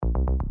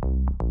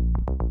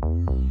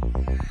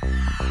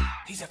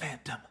He's a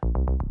phantom.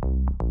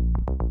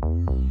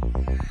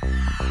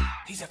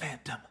 He's a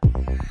phantom.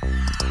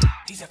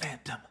 He's a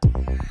phantom.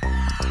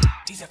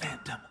 He's a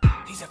phantom.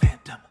 He's a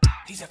phantom.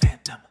 He's a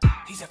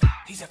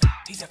phantom.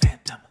 He's a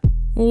phantom.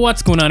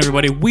 What's going on,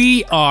 everybody?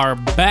 We are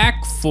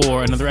back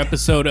for another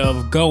episode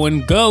of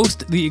Going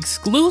Ghost, the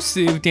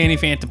exclusive Danny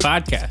Phantom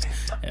podcast.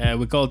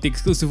 We call it the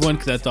exclusive one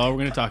because that's all we're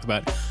going to talk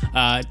about.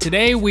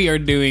 Today we are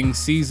doing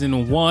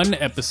season 1,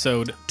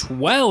 episode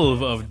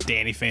 12 of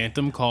Danny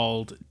Phantom,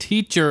 called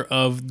Teacher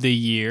of the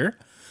Year.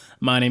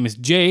 My name is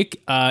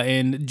Jake,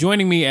 and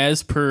joining me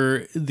as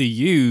per the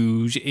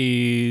usual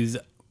is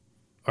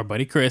our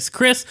buddy Chris.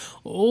 Chris,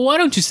 why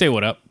don't you say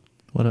what up?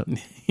 What up?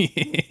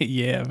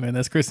 Yeah, man,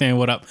 that's Chris saying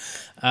what up.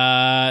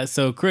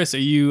 So Chris, are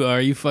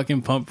you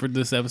fucking pumped for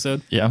this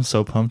episode? Yeah, I'm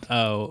so pumped.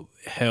 Oh,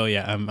 hell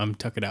yeah, I'm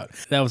tuck it out.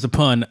 That was a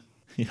pun.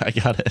 Yeah, I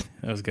got it.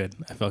 That was good.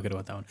 I felt good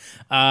about that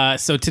one.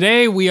 So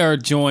today we are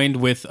joined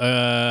with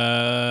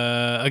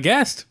a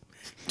guest.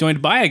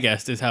 Joined by a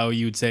guest is how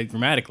you would say it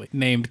grammatically.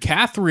 Named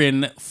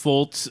Catherine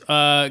Foltz.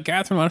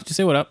 Catherine, why don't you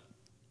say what up?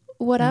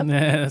 What up?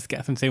 That's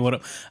Catherine say what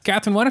up.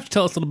 Catherine, why don't you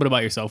tell us a little bit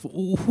about yourself?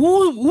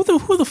 Who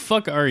the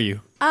fuck are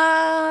you?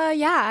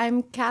 Yeah,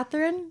 I'm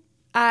Catherine.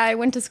 I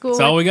went to school.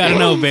 That's all we gotta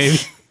know, baby.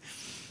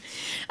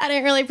 I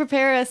didn't really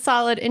prepare a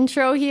solid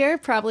intro here.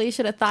 Probably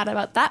should have thought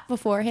about that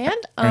beforehand.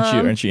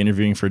 Aren't you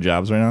interviewing for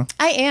jobs right now?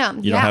 I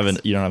am. You don't have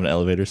an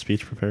elevator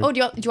speech prepared? Oh, do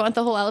you want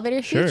the whole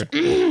elevator speech? Sure.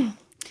 Do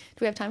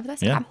we have time for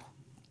this? Yeah.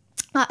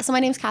 So my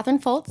name's Catherine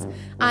Foltz.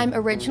 I'm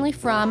originally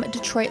from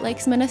Detroit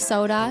Lakes,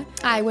 Minnesota.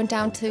 I went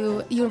down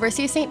to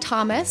University of St.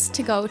 Thomas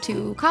to go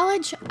to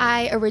college.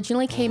 I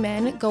originally came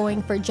in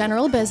going for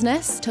general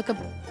business, took a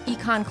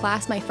econ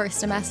class my first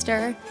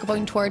semester,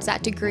 going towards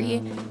that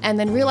degree, and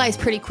then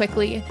realized pretty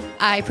quickly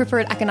I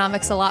preferred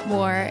economics a lot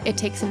more. It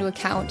takes into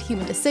account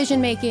human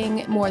decision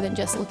making more than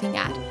just looking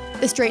at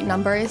the straight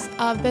numbers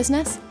of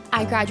business.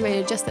 I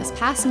graduated just this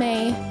past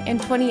May in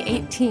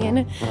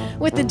 2018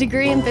 with a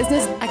degree in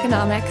business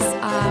economics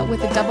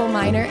with a double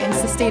minor in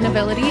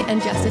sustainability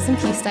and justice and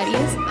peace studies.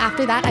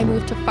 After that, I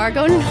moved to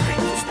Fargo, North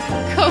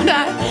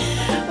Dakota,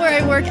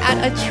 where I work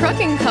at a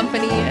trucking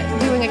company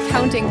doing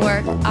accounting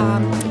work.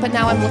 But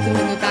now I'm looking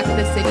to move back to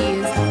the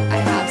cities. I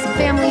have some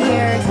family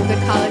here, some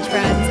good college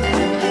friends, and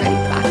I'm really ready to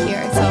be back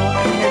here. So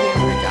I'm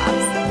interviewing for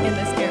jobs in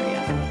this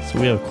area. So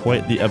we have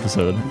quite the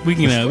episode. We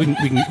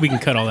can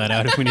cut all that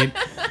out if we need.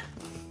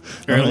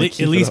 Or at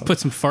least put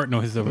some fart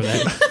noises over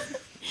that.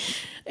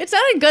 It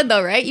sounded good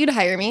though, right? You'd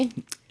hire me.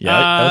 Yeah,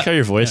 I like how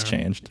your voice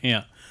changed.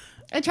 Yeah.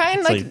 I try and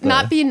It's like like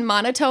not be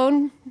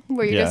monotone,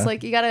 where you're Yeah. just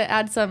like, you gotta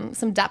add some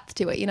depth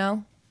to it, you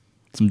know?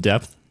 Some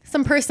depth.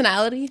 Some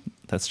personality.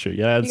 That's true.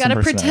 Yeah, add You some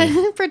gotta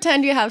personality.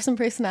 pretend you have some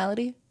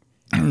personality.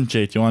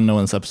 Jake, do you want to know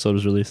when this episode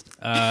was released?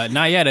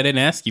 Not yet. I didn't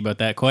ask you about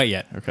that quite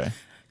yet. Okay.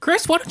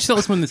 Chris, why don't you tell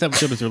us when this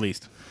episode was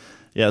released?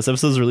 Yeah, this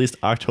episode was released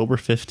October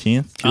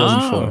 15th,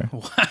 2004.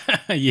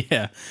 Oh,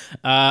 yeah.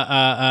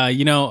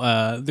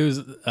 There's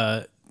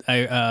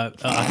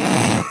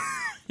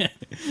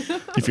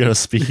If you got to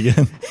speak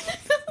again.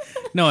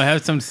 no, I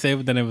have something to say,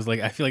 but then it was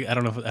like I feel like I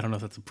don't know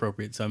if that's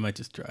appropriate, so I might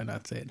just try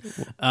not to say it.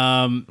 What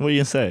are you going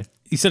to say?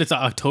 You said it's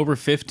October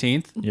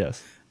 15th.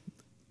 Yes.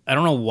 I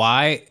don't know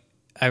why.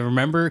 I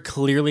remember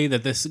clearly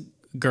that this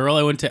girl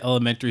I went to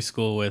elementary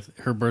school with,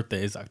 her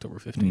birthday is October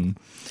 15th.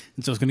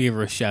 And so I was going to give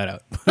her a shout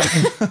out.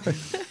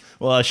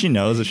 Well, she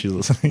knows if she's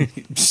listening.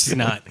 She's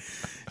not.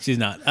 She's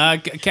not.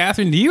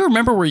 Catherine, do you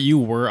remember where you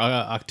were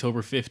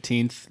October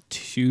 15th,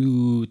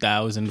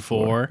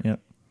 2004? Yep.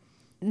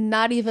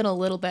 Not even a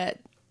little bit.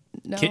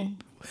 No.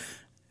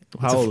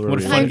 How old were what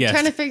a you? fun I'm guess.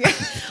 trying to figure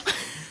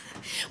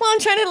Well, I'm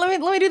trying to let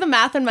me do the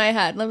math in my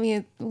head.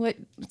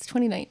 It's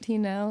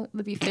 2019 now.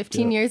 It'll be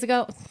 15 years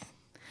ago.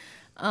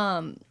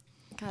 God,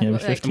 Yeah,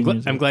 what, 15 like,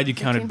 years I'm glad you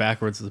counted 15?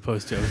 backwards as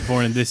opposed to I was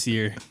born in this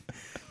year.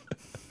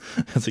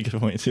 That's a good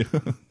point, too.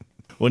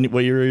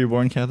 What year were you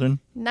born, Catherine?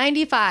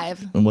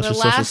 95. And what's The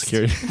your social last-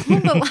 security?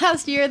 The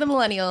last year of the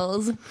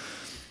millennials.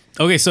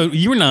 Okay, so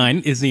you were 9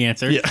 is the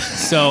answer. Yeah.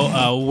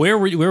 So where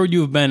would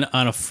you have been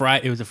on a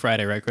Friday? It was a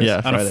Friday, right, Chris?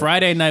 Yeah, On a Friday.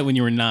 Friday night when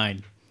you were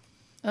 9.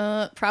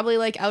 Probably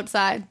like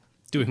outside.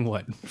 Doing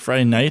what?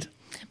 Friday night?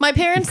 My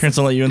parents. Parents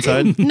don't let you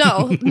inside?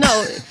 No.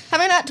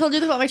 Have I not told you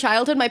this about my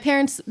childhood? My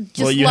parents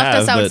just you left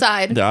have, us but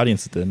outside. the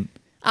audience didn't.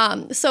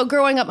 So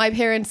growing up, my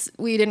parents,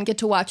 we didn't get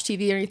to watch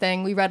TV or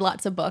anything. We read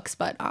lots of books,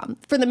 but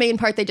for the main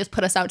part, they just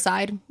put us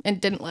outside and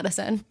didn't let us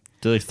in.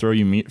 Did they throw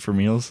you meat for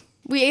meals?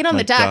 We ate on the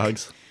Like deck.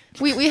 dogs?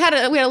 We had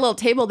a little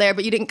table there,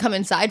 but you didn't come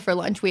inside for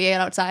lunch. We ate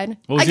outside.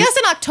 What was I guess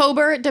in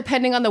October,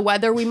 depending on the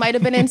weather, we might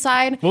have been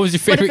inside. What was your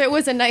But favorite? if it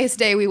was a nice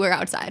day, we were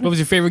outside. What was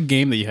your favorite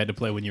game that you had to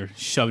play when you were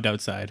shoved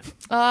outside?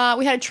 We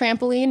had a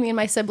trampoline. Me and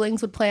my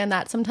siblings would play on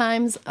that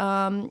sometimes.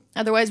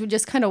 Otherwise, we'd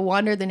just kind of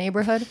wander the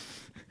neighborhood.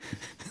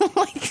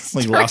 Like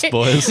Lost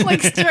Boys.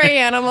 Like stray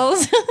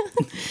animals.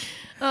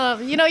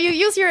 You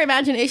use your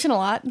imagination a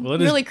lot. Well,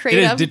 it is, really It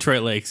creative. is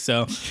Detroit Lakes,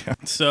 so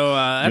that's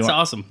want-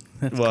 awesome.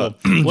 That's Well,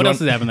 cool. What else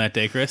has happened that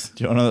day, Chris?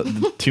 Do you want to know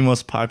the 2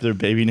 most popular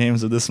baby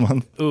names of this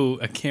month? Ooh,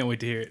 I can't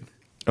wait to hear it.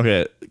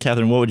 Okay,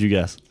 Catherine, what would you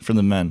guess for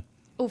the men?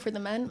 Oh, for the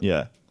men?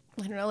 Yeah.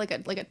 I don't know, like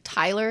a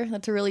Tyler.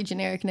 That's a really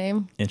generic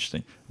name.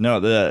 Interesting. No,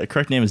 the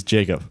correct name is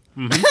Jacob.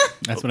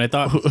 That's what I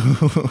thought.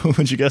 Who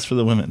would you guess for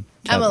the women?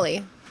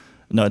 Emily.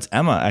 No, it's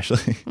Emma,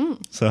 actually.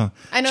 So,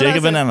 I know Jacob that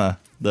was and a- Emma,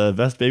 the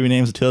best baby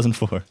names of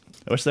 2004.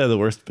 I wish they had the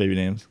worst baby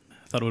names.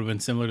 I thought it would have been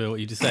similar to what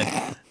you just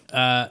said.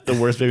 The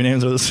worst baby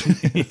names are the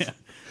same.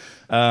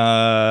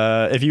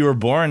 If you were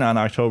born on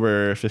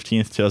October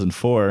 15th,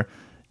 2004,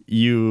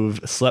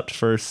 you've slept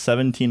for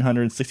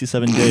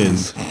 1,767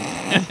 days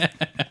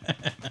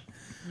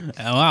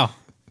Oh, wow.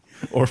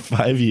 or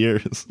 5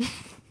 years.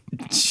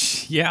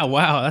 Yeah,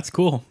 wow. That's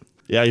cool.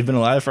 Yeah, you've been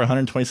alive for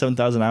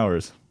 127,000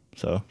 hours.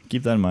 So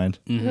keep that in mind.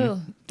 Ooh. Do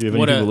you have any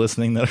What a- people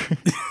listening that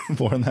are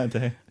born that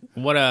day?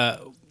 What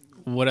else?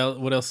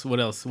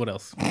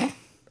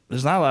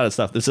 There's not a lot of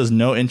stuff. This says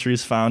no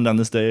entries found on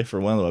this day for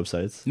one of the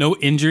websites. No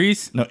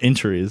injuries? No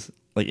entries,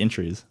 like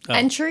entries. Oh.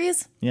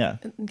 Entries? Yeah,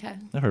 Okay.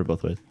 I've heard it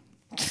both ways.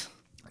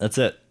 That's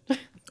it.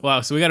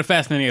 Wow, so we got a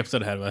fascinating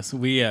episode ahead of us.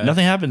 We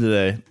Nothing happened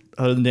today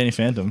other than Danny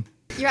Phantom.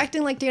 You're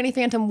acting like Danny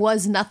Phantom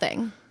was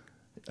nothing.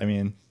 I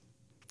mean,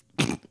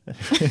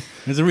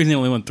 There's a reason they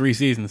only won 3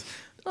 seasons.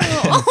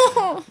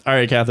 all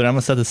right, Catherine, I'm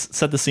gonna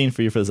set the scene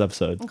for you for this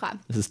episode. Okay.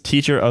 This is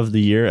Teacher of the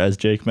Year, as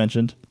Jake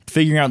mentioned.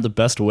 Figuring out the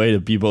best way to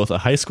be both a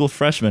high school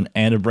freshman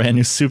and a brand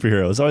new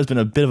superhero has always been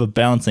a bit of a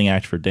balancing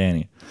act for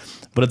Danny.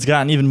 But it's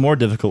gotten even more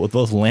difficult with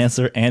both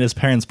Lancer and his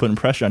parents putting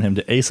pressure on him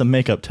to ace a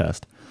makeup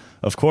test.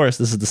 Of course,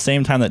 this is the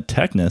same time that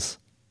Technus,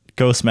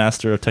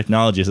 Ghostmaster of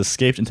Technology, has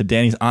escaped into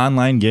Danny's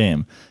online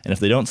game. And if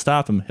they don't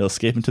stop him, he'll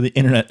escape into the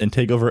internet and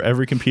take over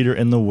every computer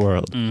in the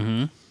world.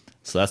 Mm-hmm.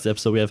 So that's the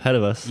episode we have ahead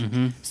of us.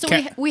 Mm-hmm. So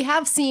we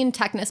have seen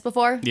Technus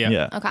before? Yeah.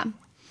 Yeah. Okay.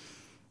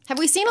 Have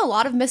we seen a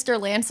lot of Mr.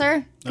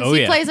 Lancer? 'Cause Oh,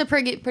 he yeah. plays a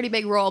pretty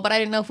big role, but I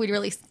didn't know if we'd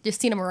really just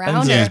seen him I around.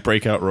 haven't seen or- his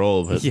breakout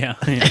role, but Yeah.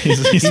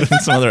 he's doing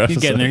some other He's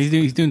episodes. getting there.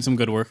 He's doing some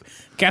good work.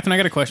 Catherine, I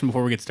got a question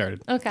before we get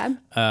started. Okay.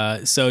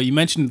 So you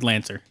mentioned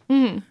Lancer.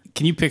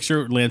 Can you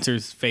picture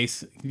Lancer's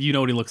face? You know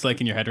what he looks like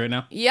in your head right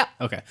now? Yep.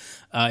 Okay.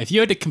 If you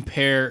had to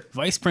compare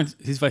he's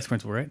vice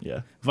principal, right?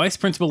 Yeah. Vice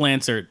Principal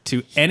Lancer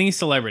to any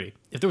celebrity,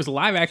 if there was a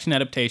live action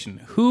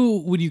adaptation, who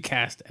would you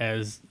cast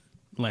as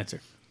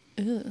Lancer?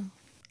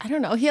 I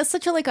don't know. He has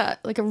such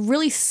a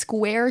really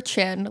square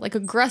chin, like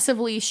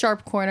aggressively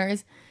sharp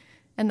corners,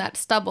 and that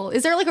stubble.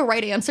 Is there like a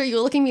right answer? You're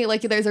looking at me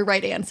like there's a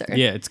right answer.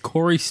 Yeah, it's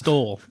Corey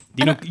Stoll.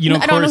 You know I don't know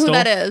Corey who Stoll?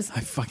 that is. I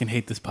fucking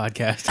hate this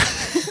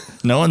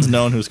podcast. No one's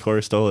known who's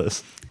Corey Stoll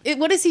is.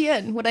 What is he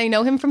in? Would I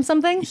know him from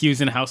something? He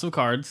was in House of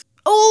Cards.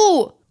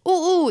 Oh,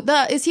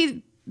 is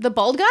he the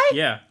bald guy?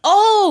 Yeah.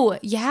 Oh,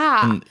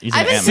 yeah. He's I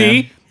an haven't Ant-Man.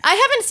 See? I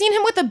haven't seen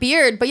him with a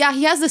beard, but yeah,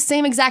 he has the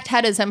same exact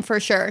head as him for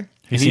sure.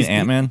 Have you seen he's-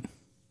 Ant-Man?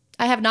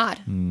 I have not.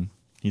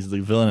 He's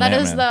the villain That in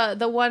is Ant-Man.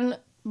 the one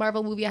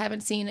Marvel movie I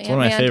haven't seen. one of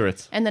my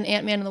favorites. And then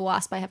Ant-Man and the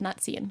Wasp I have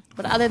not seen.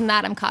 But other than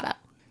that, I'm caught up.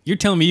 You're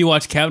telling me you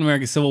watched Captain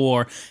America: Civil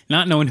War,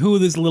 not knowing who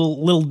this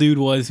little dude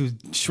was who's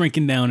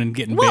shrinking down and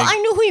getting Well, big. I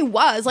knew who he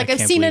was. Like I I've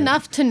can't seen believe it.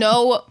 enough to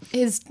know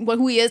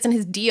who he is and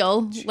his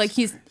deal. Like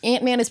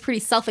Ant-Man is pretty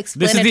This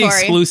self-explanatory. is the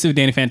exclusive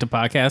Danny Phantom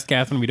podcast,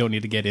 Catherine. We don't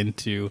need to get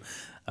into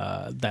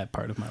that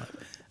part of my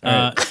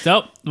life.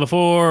 So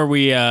before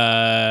we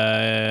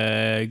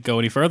go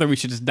any further, we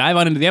should just dive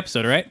on into the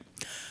episode, all right?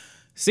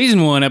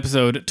 Season 1,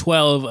 episode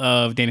 12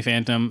 of Danny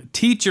Phantom,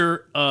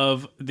 Teacher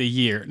of the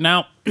Year.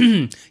 Now,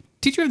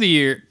 Teacher of the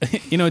Year,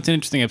 it's an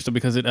interesting episode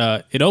because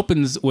it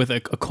opens with a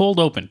cold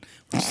open,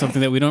 which is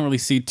something that we don't really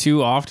see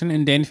too often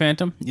in Danny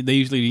Phantom. They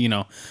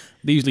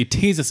usually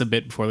tease us a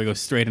bit before they go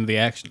straight into the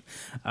action.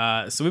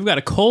 So we've got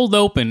a cold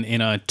open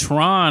in a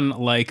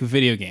Tron-like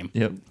video game.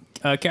 Yep.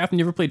 Catherine,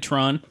 you ever played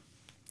Tron?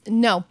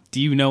 No.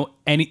 Do you know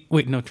any...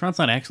 Wait, no, Tron's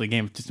not actually a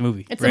game. It's just a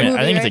movie. It's a right? movie.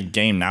 I think it's right? a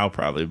game now,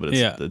 probably, but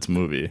Yeah. it's a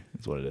movie.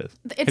 That's what it is.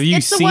 It's, you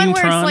it's the seen one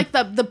where Tron? it's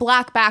like the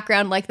black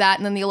background like that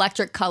and then the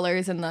electric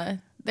colors and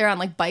they're on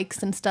like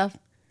bikes and stuff.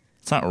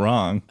 It's not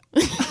wrong.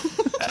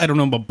 I don't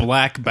know about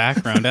black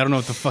background. I don't know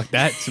what the fuck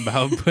that's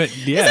about, but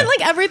yeah. Isn't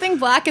like everything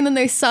black and then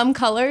there's some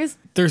colors?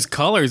 There's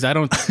colors. I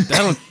don't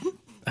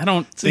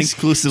It's think...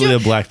 exclusively a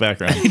black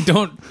background.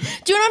 Don't...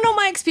 Do you not know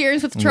my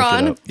experience with Look it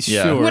Tron? up.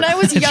 Yeah. Sure. When I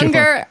was Sure.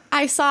 younger,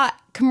 I saw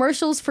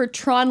commercials for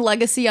Tron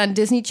Legacy on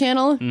Disney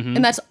Channel, Mm-hmm.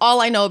 and that's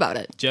all I know about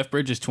it. Jeff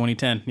Bridges,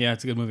 2010. Yeah,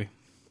 it's a good movie.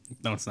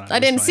 No, it's not. I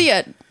didn't see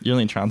it. You don't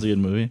think Tron's a good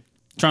movie?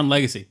 Tron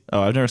Legacy.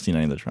 Oh, I've never seen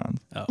any of the Trons.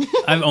 Oh,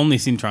 I've only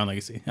seen Tron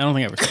Legacy. I don't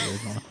think I ever saw the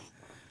original.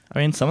 I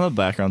mean, some of the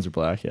backgrounds are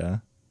black, yeah.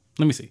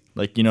 Let me see.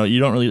 Like, you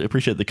don't really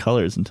appreciate the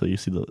colors until you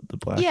see the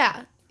black.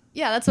 Yeah.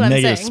 Yeah, that's what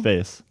Negative I'm saying.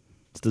 space.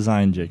 It's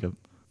design, Jacob.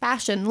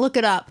 Fashion, look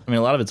it up. I mean,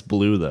 a lot of it's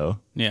blue, though.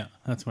 Yeah,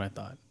 that's what I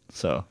thought.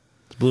 So,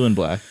 it's blue and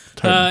black.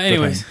 It's hard to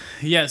Anyways,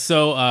 define. yeah,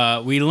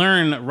 so we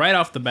learn right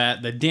off the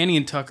bat that Danny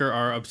and Tucker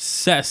are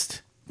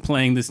obsessed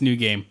playing this new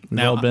game. We've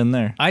all been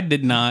there. I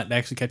did not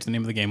actually catch the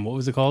name of the game. What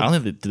was it called? I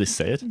don't think did they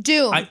say it?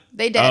 Doom.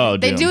 They did. Oh,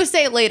 they Doom. do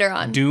say it later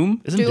on.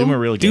 Doom? Isn't Doom? Doom a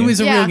real game? Doom is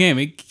a Yeah. real game.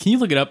 Can you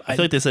look it up? I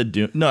feel like they said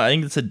Doom. No, I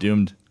think it said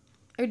Doomed.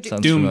 Or do-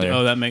 Sounds Doomed. familiar.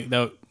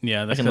 Oh,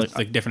 yeah, that's can look-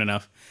 like different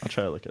enough. I'll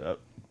try to look it up.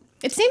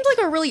 It seemed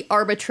like a really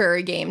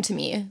arbitrary game to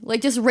me.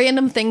 Like, just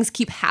random things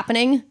keep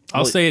happening.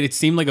 I'll say it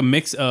seemed like a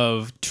mix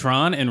of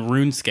Tron and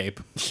RuneScape.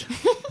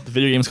 The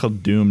video game's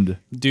called Doomed.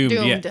 Doomed,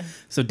 yeah. Doomed.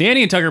 So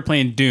Danny and Tucker are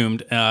playing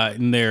Doomed,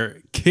 and they're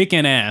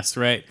kicking ass,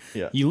 right?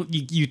 Yeah. You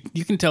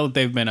can tell that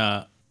they've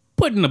been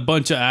putting a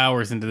bunch of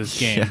hours into this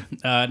game.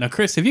 Now,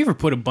 Chris, have you ever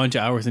put a bunch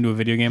of hours into a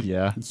video game?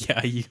 Yeah.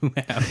 Yeah, you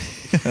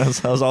have.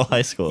 that was all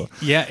high school.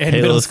 Yeah, and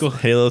middle school.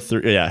 Halo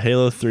 3. Yeah,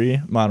 Halo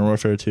 3, Modern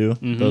Warfare 2.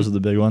 Those are the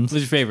big ones.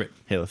 What's your favorite?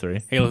 Halo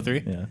 3. Halo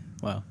 3? Yeah.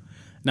 Wow.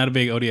 Not a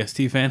big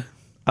ODST fan?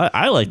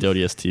 I liked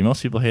ODST.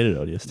 Most people hated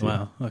ODST.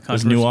 Wow. It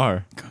was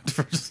Noir.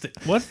 Controversial.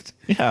 What?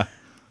 Yeah.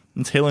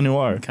 It's Halo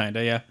Noir.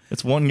 Kinda, yeah.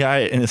 It's one guy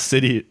in a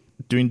city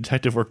doing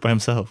detective work by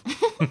himself.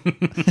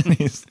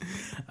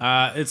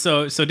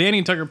 So Danny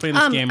and Tucker are playing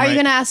this game, Are right? you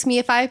going to ask me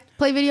if I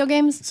play video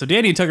games? So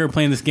Danny and Tucker are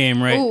playing this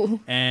game, right? Ooh.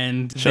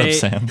 And Shut they, up,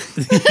 Sam.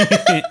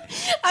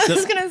 I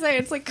was going to say,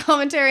 it's like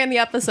commentary on the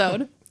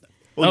episode.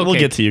 We'll Okay.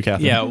 get to you,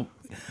 Catherine. Yeah.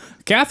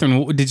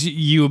 Catherine, did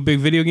you a big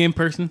video game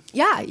person?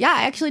 Yeah.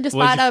 I actually just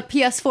What'd bought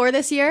you a PS4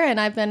 this year, and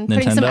I've been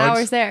putting some Nintendogs?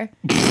 hours there.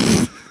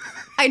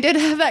 I did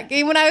have that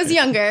game when I was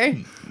younger.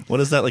 What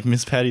is that, like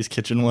Miss Patty's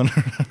Kitchen one?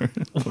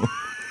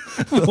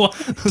 What?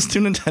 Those two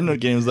Nintendo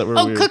games that were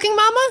Oh, weird. Cooking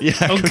Mama? Yeah,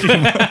 Cooking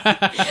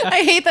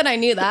I hate that I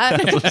knew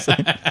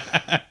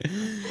that.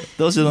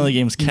 Those are the only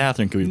games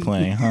Catherine could be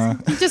playing, huh?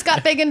 Just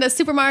got big into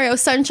Super Mario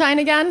Sunshine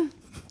again.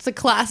 It's a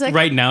classic.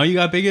 Right now you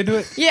got big into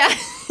it? Yeah.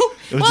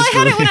 It was Well, I just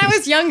had it when I released.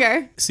 was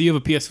younger. So you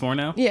have a PS4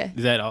 now? Yeah.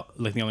 Is that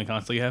like the only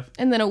console you have?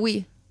 And then a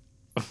Wii.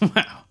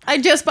 Wow. I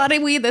just bought a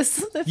Wii a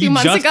few You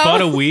months just ago.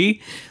 bought a Wii?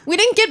 We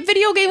didn't get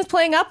video games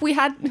playing up.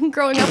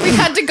 Growing up, we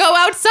had to go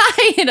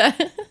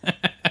outside.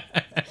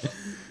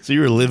 So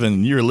you were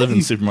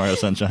living Super Mario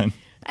Sunshine.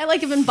 I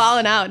like have been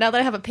balling out. Now that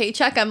I have a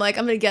paycheck, I'm like,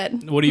 I'm gonna get.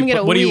 What are you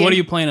get what a Wii. are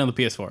you playing on the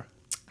PS4?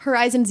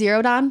 Horizon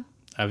Zero Dawn.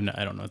 I don't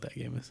know what that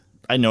game is.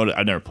 I know it.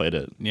 I've never played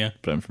it, Yeah.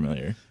 but I'm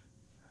familiar.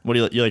 What do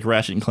you like? You like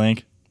Ratchet and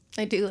Clank?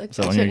 I do like Is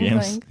that one of your Ratchet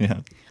and games? Clank.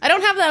 Yeah. I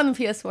don't have that on the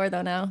PS4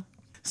 though now.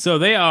 So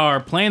they are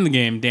playing the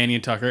game, Danny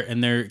and Tucker,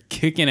 and they're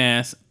kicking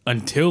ass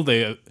until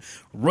they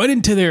run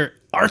into their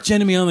arch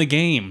enemy on the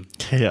game.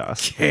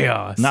 Chaos.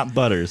 Not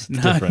Butters. It's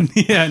different.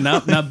 Yeah,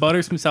 not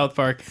Butters from South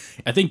Park.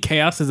 I think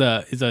Chaos is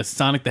a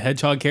Sonic the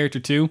Hedgehog character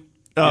too.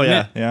 Oh, Isn't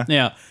yeah, it?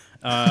 yeah.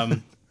 Yeah.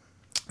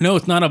 No,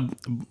 it's not a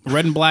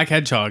red and black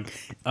hedgehog.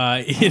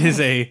 It is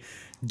a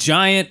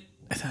giant.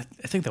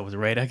 I think that was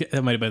right.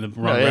 That might have been the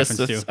wrong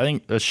reference too. I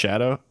think a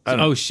Shadow. I don't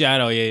know. Oh,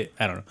 Shadow. Yeah,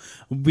 I don't know.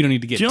 We don't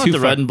need to get Do you know too like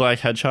the far. red and black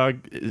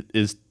hedgehog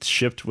is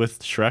shipped with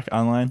Shrek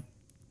online?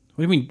 What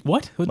do you mean?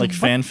 What? Like what?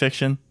 fan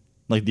fiction?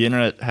 Like the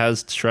internet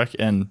has Shrek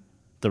and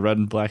the red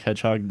and black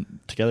hedgehog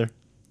together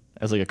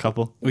as like a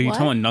couple? Are you What?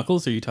 talking about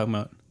Knuckles or are you talking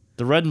about?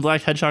 The red and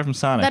black hedgehog from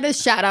Sonic. That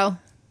is Shadow.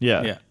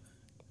 yeah. Yeah.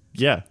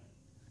 Yeah.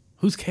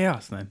 Who's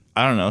Chaos then?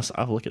 I don't know. So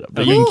I'll look it up.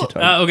 But you can keep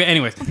talking. Okay.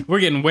 Anyways,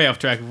 we're getting way off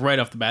track right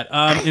off the bat.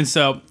 And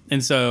so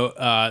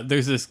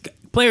there's this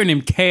player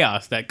named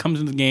Chaos that comes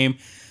into the game,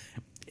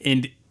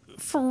 and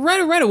for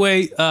right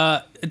away,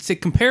 it's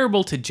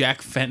comparable to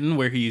Jack Fenton,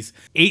 where he's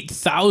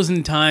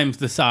 8,000 times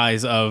the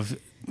size of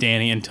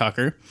Danny and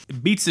Tucker.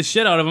 Beats the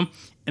shit out of him,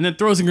 and then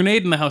throws a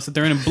grenade in the house that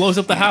they're in and blows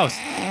up the house.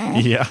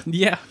 Yeah.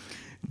 Yeah,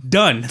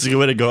 done. It's a good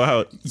way to go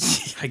out.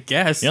 I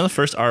guess. You know the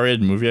first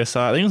R-rated movie I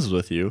saw? I think this was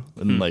with you.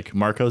 And like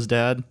Marco's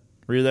dad.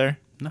 Were you there?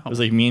 No. It was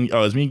like it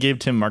was me, Gabe,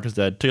 Tim, Marco's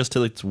dad. Took us to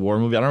like this war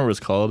movie. I don't remember what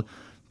it's called.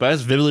 But I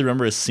just vividly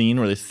remember a scene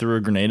where they threw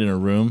a grenade in a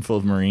room full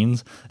of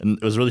Marines. And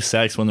it was really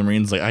sad because one of the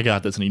Marines was like, I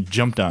got this. And he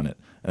jumped on it.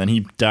 And then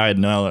he died.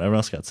 And now everyone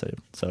else got saved.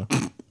 So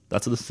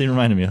that's what the scene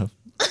reminded me of.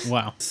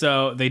 Wow.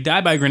 So they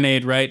die by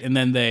grenade, right? And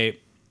then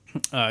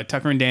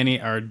Tucker and Danny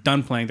are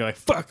done playing. They're like,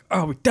 fuck,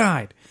 oh, we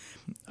died.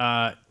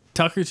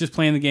 Tucker's just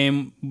playing the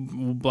game,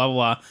 blah, blah,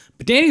 blah.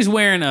 But Danny's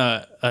wearing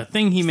a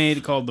thing he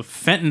made called the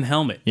Fenton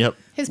helmet. Yep.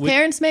 His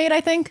parents made,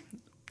 I think.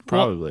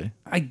 Probably.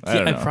 I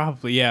don't know.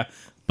 probably, yeah.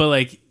 But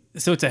like,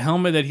 so it's a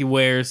helmet that he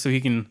wears so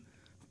he can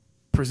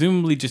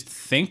presumably just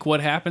think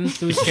what happens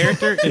to his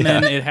character and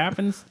then it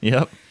happens.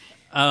 Yep.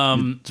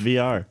 It's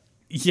VR.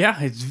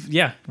 Yeah, it's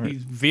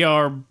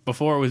VR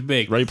before it was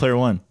big. Ready Player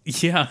One.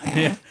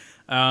 Yeah.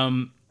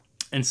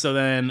 And so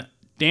then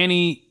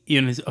Danny,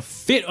 in a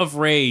fit of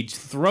rage,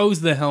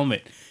 throws the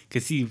helmet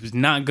because he was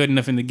not good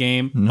enough in the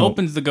game,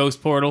 opens the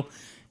ghost portal,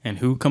 and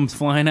who comes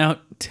flying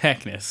out?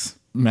 Technus.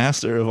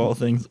 Master of all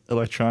things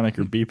electronic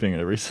or beeping,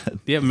 whatever he said.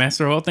 Yeah,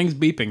 master of all things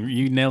beeping.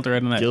 You nailed it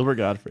right on that. Gilbert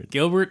Gottfried.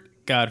 Gilbert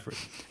Gottfried.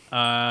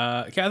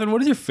 Catherine,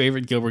 what is your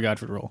favorite Gilbert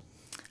Gottfried role?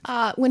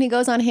 When he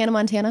goes on Hannah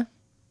Montana.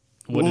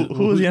 Who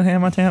was he on Hannah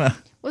Montana?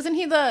 Wasn't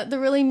he the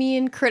really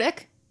mean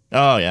critic?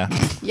 Oh, yeah.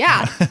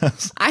 Yeah.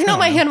 I know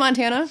my Hannah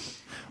Montana.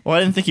 Well,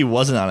 I didn't think he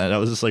wasn't on it. I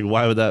was just like,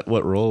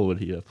 what role would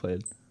he have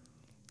played?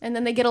 And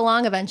then they get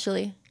along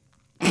eventually.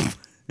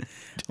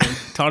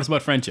 Taught us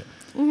about friendship.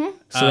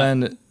 So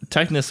then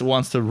Technus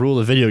wants to rule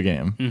a video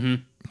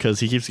game because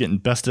he keeps getting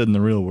bested in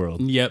the real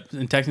world. Yep.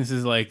 And Technus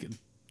is like,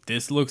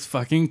 this looks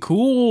fucking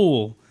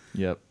cool.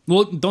 Yep.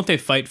 Well, don't they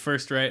fight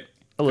first, right?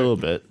 A little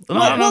bit.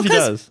 I don't know if he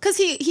does. Because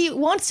he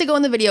wants to go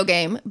in the video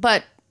game,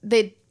 but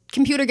the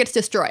computer gets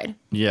destroyed.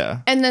 Yeah.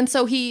 And then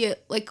so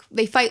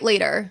they fight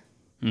later.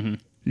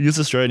 He gets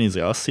destroyed and he's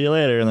like, I'll see you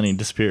later. And then he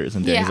disappears.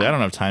 And Danny's Yeah. like, I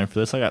don't have time for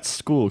this. I got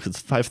school because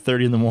it's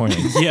 5:30 in the morning.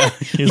 Yeah.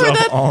 He's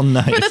up all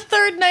night. For the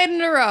third night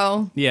in a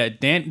row. Yeah,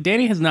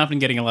 Danny has not been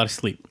getting a lot of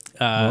sleep.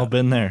 Well,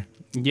 been there.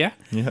 Yeah.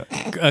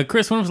 Yeah.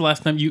 Chris, when was the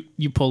last time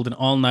you pulled an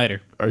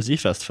all-nighter? Our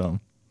Z-Fest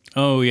film.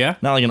 Oh, yeah?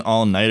 Not like an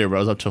all-nighter, but I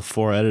was up till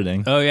 4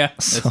 editing. Oh, yeah.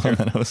 That's So true.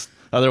 then it was,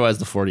 otherwise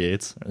the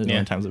 48s. are the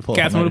only times I pull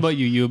Catherine, what all-nighters. about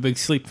you? You a big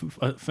sleep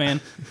fan?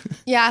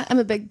 Yeah, I'm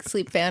a big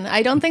sleep fan.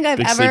 I don't think I've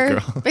Big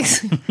ever sleep girl. big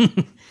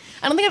sleep-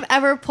 I don't think I've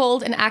ever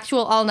pulled an actual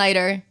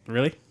all-nighter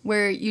Really?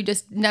 where you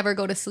just never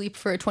go to sleep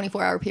for a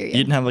 24-hour period. You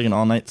didn't have like an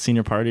all-night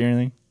senior party or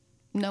anything?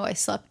 No, I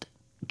slept.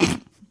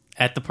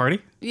 At the party?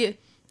 Yeah.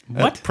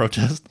 What? At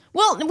protest?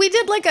 Well, we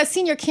did like a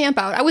senior camp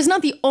out. I was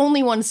not the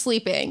only one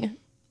sleeping,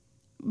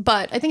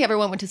 but I think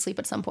everyone went to sleep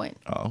at some point.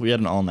 Oh, we had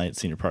an all-night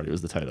senior party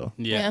was the title.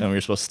 Yeah. And we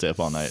were supposed to stay up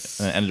all night.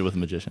 And it ended with a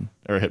magician.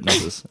 Or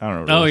hypnosis. I don't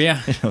know what it Oh, was.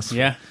 yeah. It was-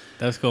 Yeah,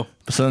 that was cool.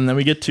 So then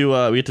we get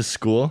to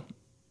school,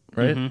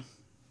 right? Mm-hmm.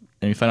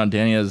 And we find out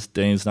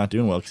Danny's not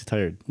doing well because he's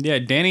tired. Yeah,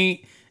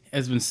 Danny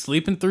has been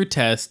sleeping through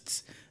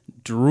tests,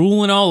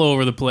 drooling all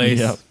over the place.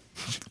 Yep.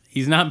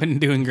 He's not been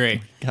doing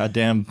great.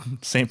 Goddamn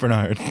Saint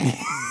Bernard.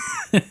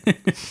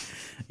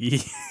 Yeah,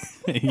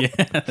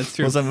 that's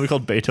true. Was that movie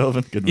called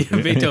Beethoven? Good movie.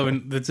 Yeah,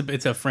 Beethoven.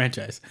 It's a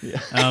franchise. Yeah.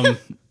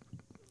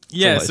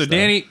 Yeah. So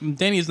lifestyle.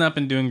 Danny has not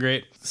been doing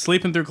great.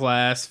 Sleeping through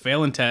class,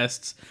 failing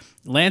tests.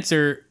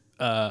 Lancer.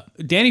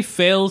 Danny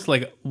fails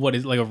like what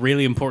is like a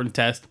really important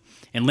test,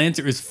 and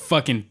Lancer is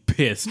fucking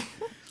pissed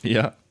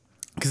Yeah.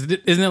 because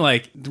isn't it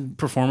like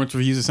performance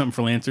reviews or something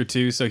for Lancer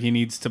too? So he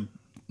needs to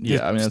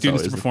Yeah, I mean, that's students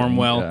always to the perform thing.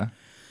 well, Yeah.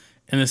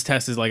 and this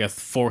test is like a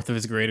fourth of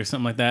his grade or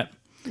something like that.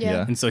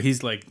 Yeah. And so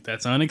he's like,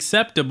 "That's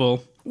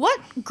unacceptable." What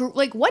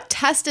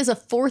test is a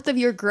fourth of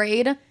your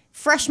grade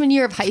freshman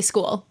year of high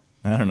school?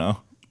 I don't know.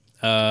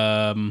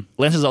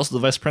 Lance is also the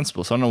vice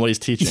principal, so I don't know what he's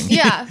teaching.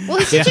 Yeah. Well,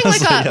 he's teaching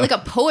Yeah. like a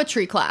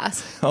poetry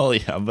class. Oh,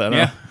 yeah, but I don't,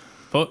 Yeah.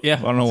 know. Yeah.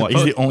 I don't know why.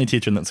 He's the only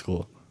teacher in that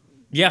school.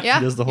 Yeah. Yeah.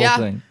 He does the whole Yeah.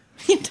 thing.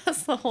 He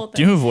does the whole thing.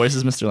 Do you know who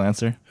voices Mr.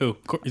 Lancer? Who?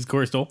 Is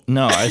Corey Stoll?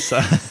 No, I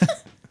saw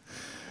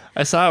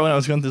I saw it when I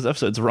was going through this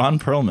episode. It's Ron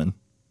Perlman.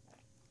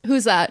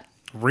 Who's that?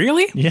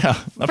 Really? Yeah,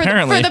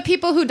 apparently. For the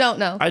people who don't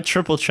know. I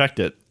triple checked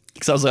it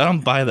because I was like, I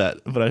don't buy that,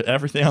 but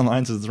everything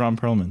online says it's Ron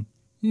Perlman.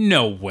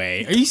 No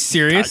way. Are you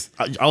serious?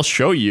 I'll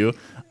show you.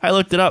 I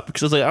looked it up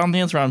because I was like, I don't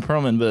think it's Ron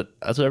Perlman, but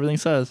that's what everything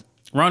says.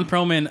 Ron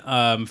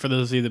Perlman, for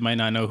those of you that might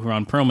not know who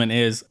Ron Perlman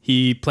is,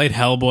 he played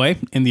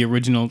Hellboy in the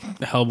original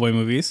Hellboy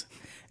movies.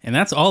 And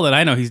that's all that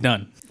I know he's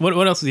done. What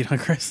else has he done,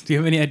 Chris? Do you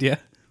have any idea?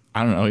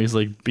 I don't know. He's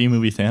like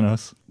B-movie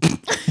Thanos.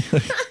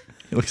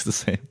 He looks the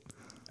same.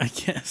 I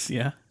guess,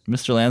 yeah.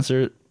 Mr.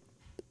 Lancer,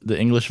 the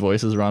English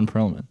voice is Ron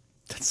Perlman.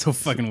 That's so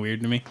fucking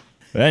weird to me.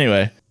 But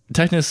anyway,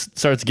 Technus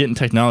starts getting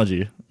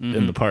technology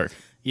in the park.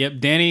 Yep,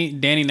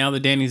 Danny, now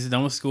that Danny's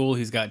done with school,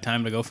 he's got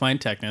time to go find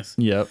Technus.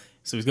 Yep.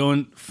 So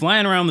he's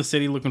flying around the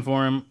city looking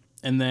for him.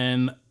 And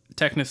then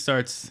Technus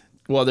starts...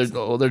 Well,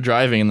 they're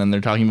driving, and then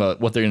they're talking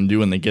about what they're gonna do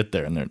when they get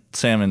there, and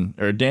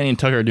Danny and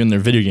Tucker are doing their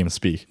video game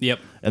speak. Yep.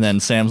 And then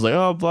Sam's like,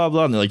 oh, blah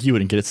blah, and they're like, you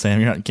wouldn't get it, Sam.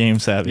 You're not game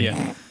savvy.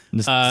 Yeah.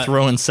 And just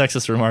throwing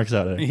sexist remarks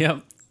at it.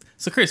 Yep.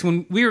 So Chris,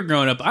 when we were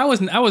growing up, I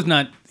was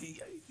not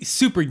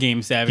super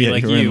game savvy Yeah,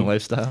 like you were in the you.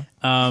 lifestyle.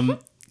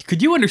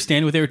 Could you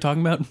understand what they were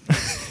talking about?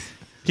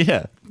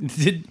 Yeah,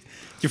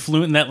 You're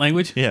fluent in that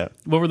language? yeah.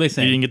 What were they You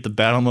saying? didn't get the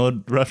battle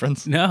mode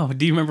reference? No.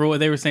 Do you remember what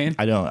they were saying?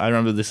 I don't. I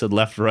remember they said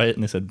left, right,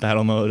 and they said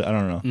battle mode. I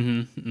don't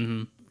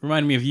know.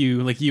 Reminded me of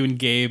you, like you and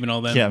Gabe and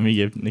all that. Yeah, me,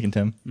 Gabe, Nick, and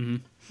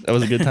Tim. That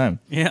was a good time.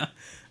 Yeah.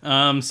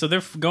 So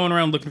they're going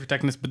around looking for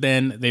Technus, but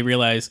then they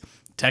realize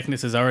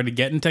Technus is already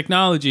getting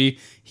technology.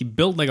 He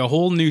built like a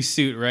whole new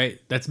suit,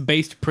 right? That's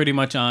based pretty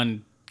much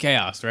on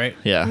Chaos, right?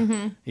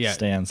 Yeah. Yeah.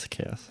 Stands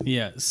chaos.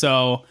 Yeah.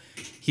 So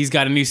he's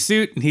got a new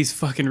suit and he's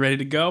fucking ready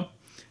to go.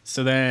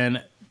 So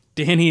then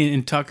Danny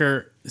and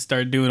Tucker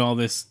start doing all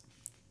this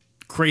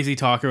crazy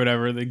talk or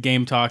whatever, the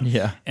game talk.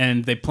 Yeah.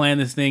 And they plan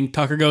this thing.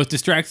 Tucker goes,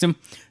 distracts him.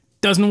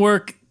 Doesn't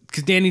work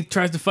because Danny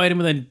tries to fight him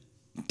and then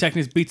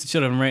Technus beats the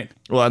shit out of him, right?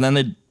 Well, and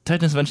then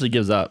Technus eventually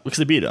gives up because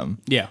they beat him.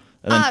 Yeah.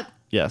 And then,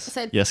 yes.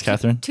 said Yes,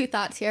 Catherine? Two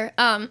thoughts here.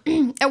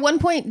 At one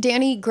point,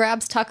 Danny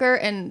grabs Tucker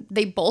and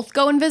they both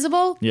go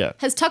invisible. Yeah.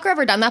 Has Tucker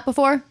ever done that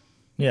before?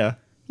 Yeah.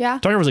 Yeah.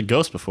 Tucker was a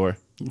ghost before.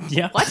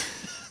 Yeah. What?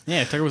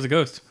 Yeah, Tucker was a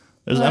ghost.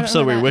 There's an I don't episode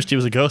know where he that. wished he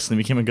was a ghost and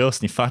he became a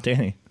ghost and he fought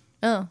Danny.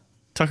 Oh.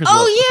 Tucker's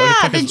Oh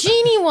yeah, the Tucker's,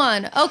 genie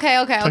one.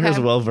 Okay. Tucker's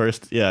well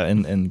versed,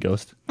 in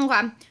Ghost.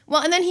 Okay.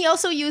 Well, and then he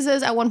also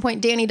uses at one point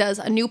Danny does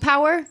a new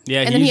power. Yeah,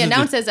 And he then he uses the-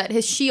 announces that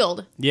his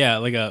shield. Yeah,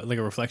 like a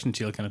reflection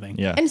shield kind of thing.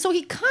 Yeah. And so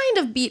he kind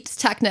of beats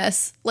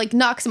Technus, like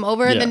knocks him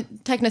over. Yeah. And then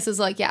Technus is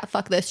like, yeah,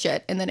 fuck this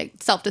shit. And then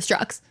it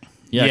self-destructs.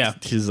 Yeah. Yeah.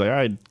 He's like,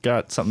 I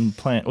got something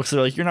planned. Well, so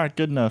they're like, you're not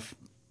good enough.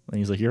 And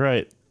he's like, you're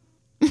right.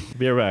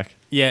 Be right back.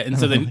 Yeah, and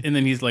so then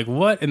he's like,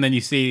 "What?" And then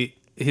you see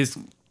his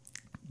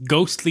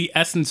ghostly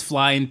essence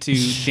fly into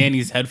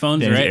Danny's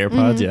headphones, Danny's right?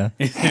 AirPods, yeah.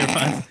 His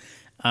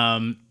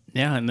AirPods.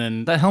 Yeah, and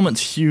then That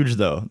helmet's huge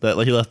though. That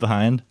like he left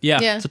behind. yeah,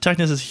 Yeah. So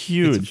Technus is it's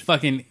huge.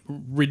 fucking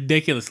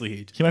ridiculously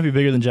huge. He might be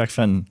bigger than Jack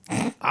Fenton.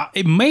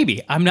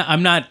 Maybe I'm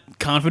not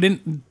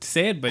confident to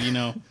say it, but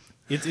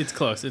it's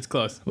close. It's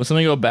close. Well, so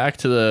let me go back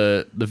to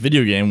the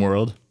video game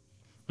world.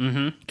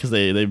 Mm-hmm. Because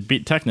they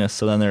beat Technus,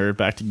 so then they're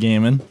back to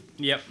gaming,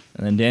 Yep,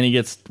 and then Danny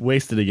gets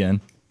wasted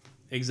again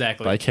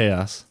exactly. by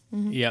Chaos.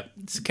 Yep.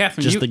 So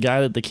Catherine, Just the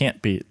guy that they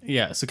can't beat.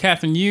 yeah. So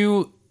Catherine,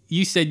 you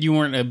said you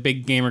weren't a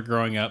big gamer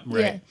growing up, right?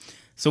 Yeah.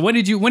 So when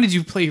did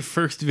you play your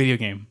first video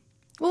game?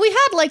 Well, we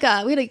had a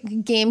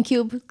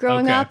GameCube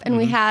growing Okay, up, and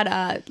we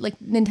had like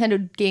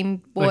Nintendo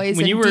Game Boys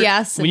when and you were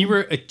DS. when you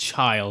were a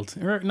child,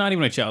 or not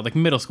even a child, like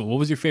middle school. What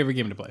was your favorite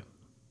game to play?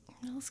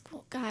 middle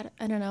school, God,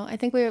 I don't know. I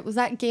think was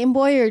that Game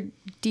Boy or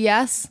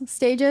DS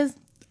stages?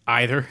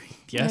 Either.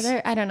 Yes.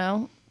 I don't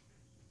know.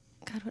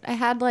 God, I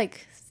had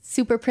like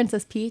Super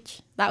Princess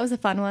Peach. That was a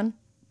fun one.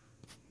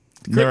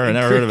 Never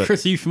heard of it.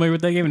 Chris, are you familiar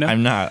with that game? No.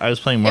 I'm not. I was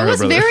playing It Mario was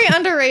Brothers. very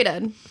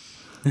underrated.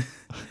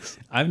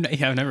 I've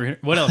never heard.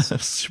 What else?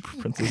 Super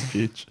Princess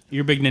Peach.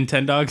 You're big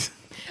Nintendogs?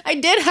 I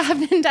did have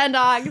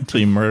Nintendo.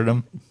 Until you murdered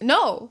him.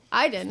 No,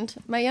 I didn't.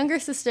 My younger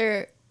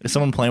sister. Is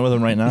someone playing with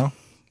him right now?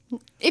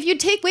 If you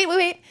take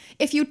wait.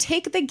 If you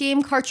take the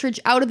game cartridge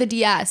out of the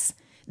DS,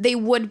 they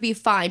would be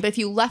fine. But if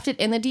you left it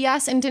in the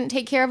DS and didn't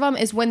take care of them,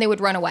 is when they would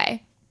run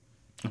away.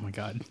 Oh my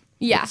god.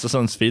 Yeah. So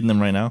someone's feeding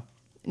them right now?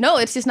 No,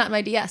 it's just not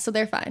my DS, so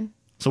they're fine.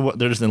 So what?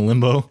 They're just in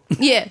limbo?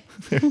 Yeah.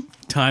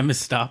 Time has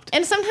stopped.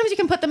 And sometimes you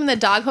can put them in the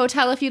dog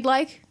hotel if you'd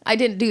like. I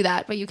didn't do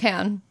that, but you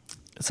can.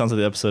 It sounds like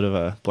the episode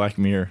of Black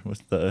Mirror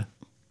with the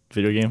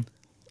video game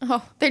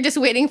Oh, they're just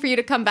waiting for you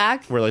to come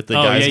back. where like the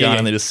Oh, guy's yeah, gone yeah.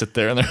 and they just sit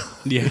there and they're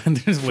Yeah, they're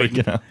just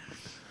waiting. freaking out.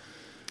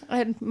 I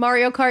had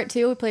Mario Kart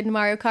too. We played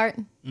Mario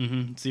Kart.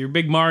 So you're a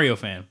big Mario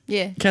fan.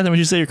 Yeah. Catherine, would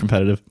you say you're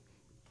competitive?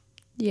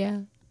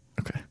 Yeah.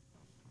 Okay.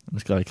 I'm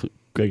just glad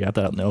I got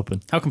that out in the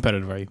open. How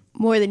competitive are you?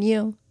 More than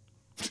you.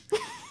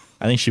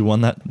 I think she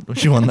won that.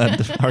 She won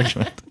that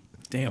argument.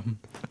 Damn.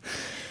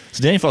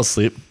 So Danny falls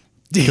asleep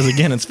because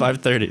again it's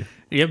 5:30.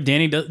 Yep,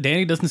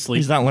 Danny doesn't sleep.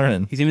 He's not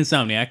learning. He's an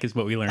insomniac, is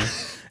what we learned.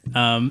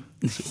 So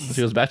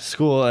he goes back to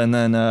school and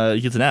then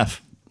he gets an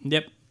F.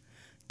 Yep.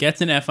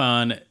 Gets an F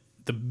on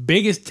the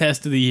biggest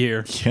test of the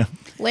year. Yeah.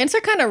 Lancer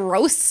kind of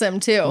roasts him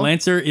too.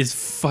 Lancer is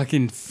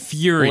fucking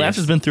furious. Well, Lance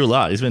has been through a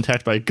lot. He's been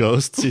attacked by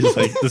ghosts. He's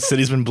like the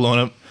city's been blown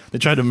up. They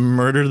tried to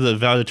murder the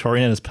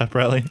valedictorian at his pep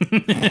rally.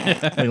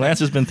 Like Lance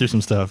has been through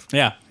some stuff.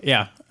 Yeah,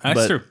 that's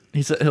But true.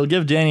 he said he'll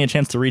give Danny a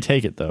chance to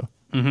retake it though.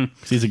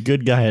 Because he's a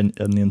good guy on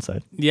the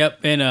inside. Yep,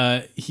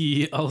 and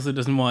he also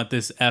doesn't want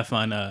this F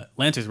on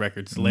Lancer's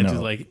record. So Lancer's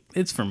No. like,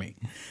 it's for me.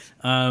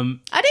 I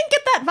didn't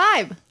get that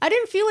vibe. I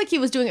didn't feel like he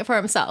was doing it for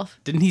himself.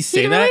 Didn't he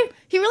say He that?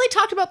 really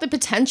talked about the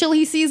potential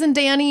he sees in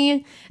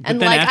Danny, and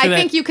then like after I that-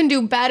 think you can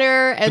do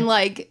better, and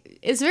like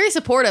it's very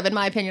supportive in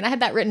my opinion. I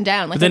had that written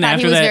down. Like I then thought he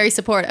after was that- very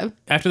supportive.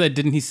 After that,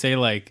 didn't he say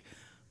like,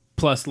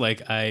 plus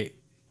like I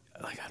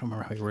don't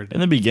remember how he worded it.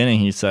 In the beginning,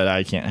 he said,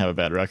 I can't have a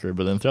bad record.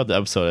 But then throughout the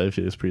episode, I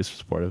feel he was pretty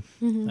supportive.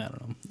 I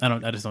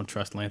don't know. I just don't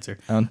trust Lancer.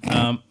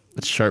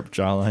 It's sharp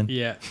jawline.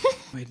 Yeah.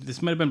 Wait,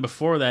 this might have been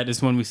before that.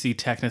 Is when we see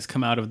Technus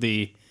come out of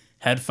the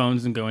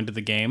headphones and go into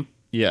the game.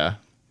 Yeah.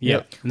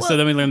 Yep. And so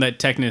then we learn that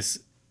Technus,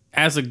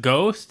 as a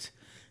ghost,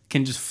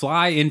 can just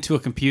fly into a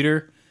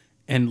computer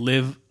and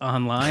live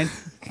online.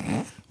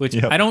 Which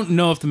Yep. I don't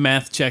know if the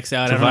math checks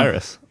out. It's a I don't know.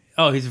 virus.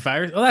 Oh, he's a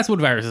virus. Oh, that's what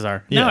viruses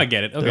are. Yeah. Now I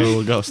get it. They're Okay.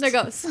 little ghosts. There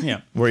goes.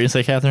 Yeah. What were you going to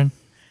say, Catherine?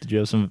 Did you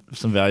have some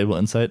valuable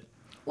insight?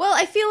 Well,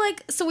 I feel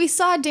like so we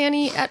saw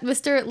Danny at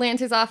Mr.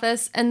 Lancer's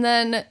office, and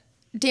then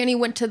Danny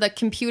went to the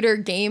computer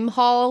game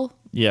hall,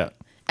 Yeah.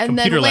 and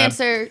Computer then lab.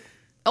 Lancer.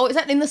 Oh, is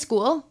that in the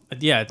school?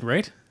 Yeah.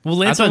 Right. Well,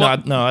 I Lancer.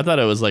 thought, I thought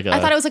it was like a... I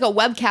thought it was like a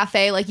web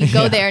cafe, like you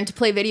go there and to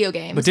play video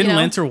games. but didn't you know?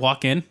 Lancer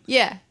walk in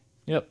Yeah,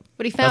 Yep.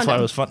 but he found That's why him.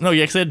 it was fun. No,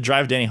 yeah, because they had to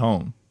drive Danny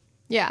home.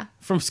 Yeah.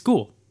 from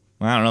school?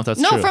 Well, I don't know if that's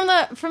No, true.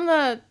 from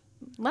the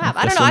lab.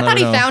 I don't Guess know. I we'll thought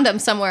he never know. found him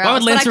somewhere Why else.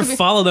 would but I Lancer could be-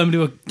 follow them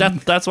to a?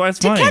 That's why it's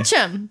to funny. catch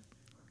him?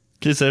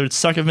 Because it would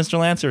suck if Mr.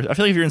 Lancer... I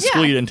feel like if you're in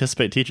school, Yeah. you'd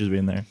anticipate teachers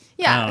being there.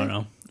 Yeah. I don't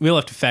know. We'll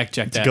have to fact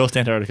check that. Ghost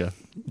Antarctica.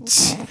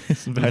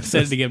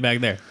 Said to get back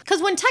there.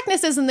 Because when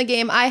Technus is in the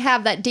game, I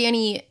have that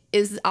Danny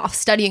is off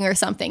studying or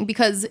something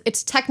because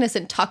it's Technus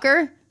and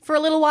Tucker for a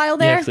little while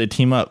Yeah, there. because they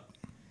team up.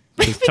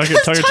 'Cause Tucker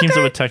Because teams up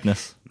Tucker- with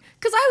Technus.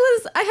 Because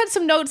I had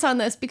some notes on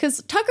this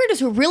because Tucker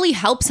just really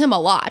helps him a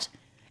lot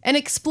and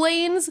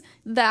explains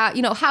that,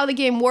 you know, how the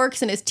game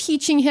works and is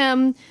teaching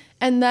him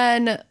and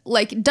then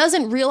like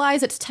doesn't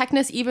realize it's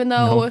Technus even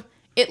though No.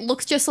 it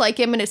looks just like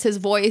him and it's his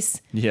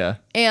voice Yeah.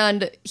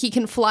 and he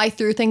can fly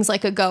through things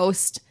like a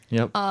ghost.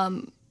 Yep.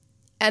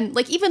 And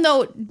like even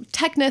though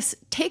Technus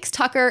takes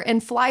Tucker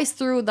and flies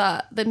through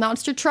the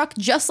monster truck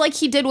just like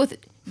he did with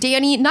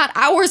Danny not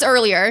hours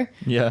earlier.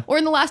 Yeah. Or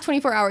in the last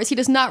 24 hours, he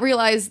does not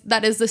realize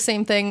that is the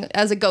same thing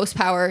as a ghost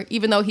power,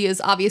 even though he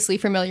is obviously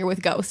familiar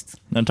with ghosts.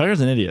 No,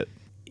 Tucker's an idiot.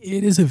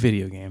 It is a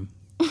video game.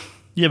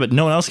 Yeah, but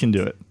no one else can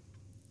do it.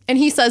 And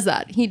he says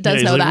that. He does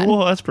he's know like, that.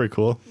 whoa, that's pretty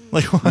cool.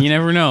 Like, You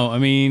never know. I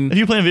mean, if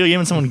you play a video game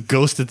and someone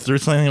ghosted through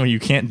something where you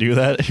can't do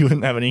that, you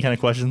wouldn't have any kind of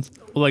questions.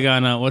 like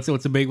on what's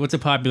a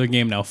popular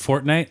game now?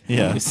 Fortnite.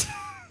 Yeah. If,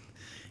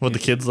 What the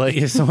kids like?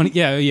 if someone,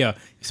 if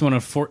someone on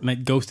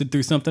Fortnite ghosted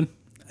through something,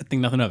 I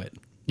think nothing of it.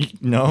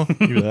 No, you'd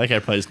be like, that guy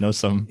probably just knows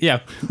some. Yeah,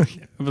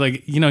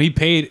 like he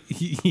paid.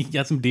 He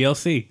got some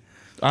DLC.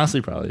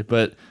 Honestly, probably.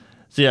 But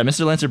so yeah,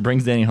 Mr. Lancer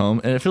brings Danny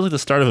home, and it feels like the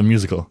start of a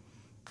musical.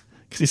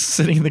 Because he's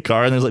sitting in the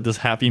car and there's like this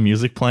happy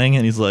music playing,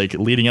 and he's like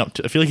leading up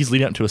to. I feel like he's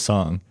leading up to a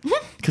song.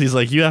 Because he's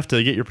like, you have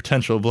to get your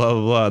potential, blah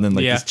blah blah, and then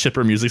like Yeah. this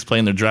chipper music's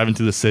playing. They're driving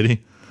through the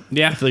city.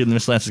 Yeah. I feel like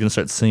Mr. Lancer's gonna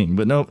start singing,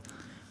 but nope.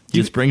 He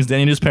just brings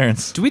Danny to his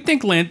parents. Do we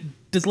think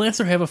does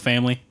Lancer have a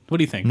family? What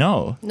do you think?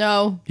 No,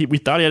 No. we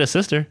thought he had a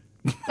sister.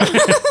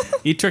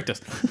 He tricked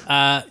us.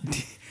 I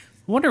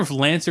wonder if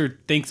Lancer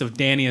thinks of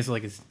Danny as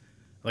like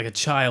a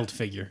child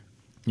figure.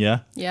 Yeah.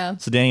 Yeah.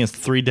 So Danny has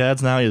 3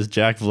 dads now. He has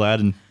Jack, Vlad,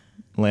 and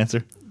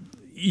Lancer.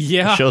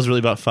 Yeah. The show's really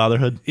about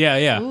fatherhood.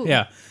 Yeah. Ooh.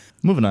 Yeah.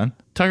 Moving on.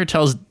 Tucker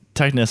tells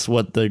Technus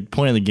what the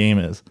point of the game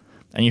is.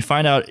 And you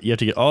find out you have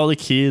to get all the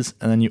keys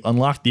and then you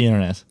unlock the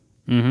internet.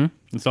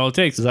 That's all it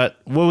takes. Is that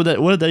what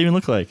did that even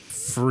look like?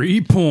 Free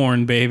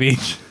porn, baby.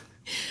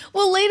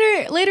 Well,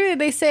 later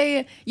they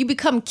say you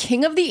become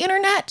king of the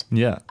internet.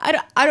 Yeah. I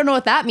don't know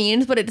what that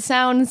means, but it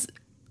sounds.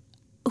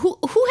 Who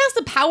has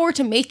the power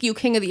to make you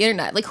king of the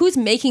internet? Like, who's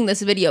making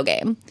this video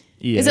game?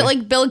 Is EA. it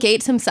like Bill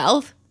Gates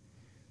himself?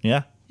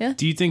 Yeah. Yeah.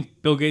 Do you think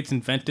Bill Gates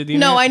invented the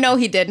internet? No, I know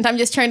he didn't. I'm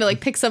just trying to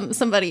like pick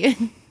somebody.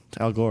 It's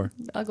Al Gore.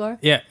 Al Gore.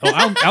 Yeah.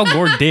 Oh, Al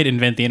Gore did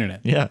invent the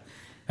internet. Yeah.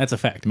 That's a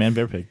fact. Man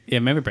Bear Pig. Yeah,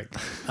 maybe break.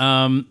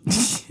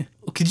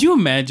 Could you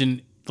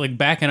imagine, like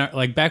back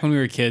when we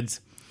were kids,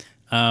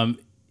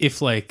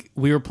 if like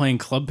we were playing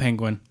Club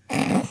Penguin,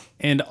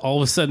 and all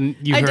of a sudden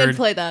you I heard. did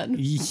play that.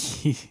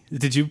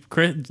 Did you,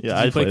 Chris? Yeah, Did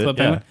I you play played Club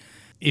it, yeah. Penguin?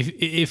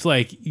 If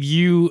like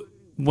you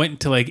went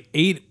to like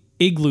 8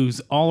 igloos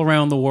all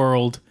around the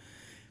world,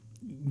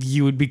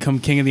 you would become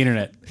king of the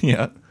internet.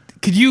 Yeah.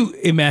 Could you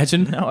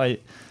imagine? No, I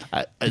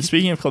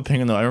speaking of Club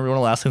Penguin though, I remember one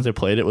of the last times I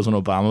played it was when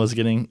Obama was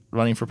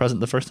running for president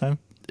the first time.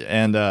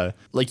 And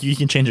like you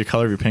can change the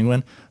color of your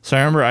penguin. So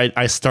I remember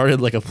I started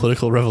like a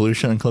political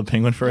revolution in Club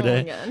Penguin for a Oh my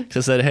day. God.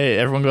 Because I said, hey,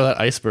 everyone go to that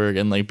iceberg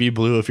and like be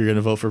blue if you're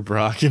gonna vote for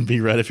Barack and be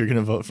red if you're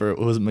gonna vote for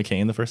what was it,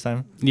 McCain the first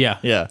time? Yeah.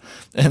 Yeah.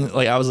 And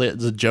like I was like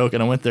it's a joke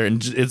and I went there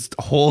and its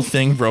whole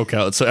thing broke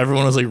out. So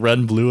everyone was like red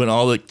and blue and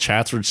all the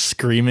chats were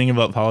screaming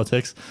about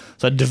politics.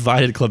 So I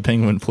divided Club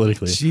Penguin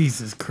politically.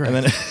 Jesus Christ.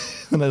 And then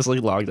and I just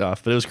like logged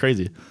off. But it was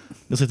crazy.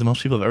 It was like the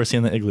most people I've ever seen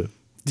in the igloo.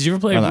 Did you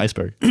ever play On the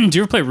iceberg. Did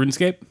you ever play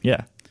RuneScape?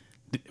 Yeah.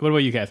 What about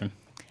you, Catherine?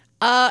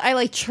 I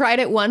like tried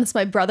it once.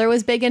 My brother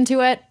was big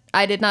into it.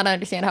 I did not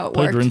understand how it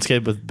Played worked.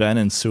 RuneScape with Ben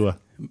and Sua.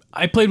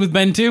 I played with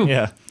Ben too.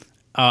 Yeah.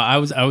 I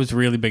was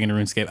really big into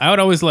RuneScape. I would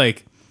always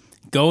like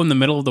go in the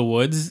middle of the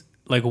woods,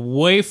 like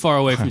way far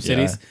away from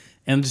cities,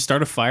 and just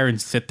start a fire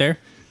and sit there.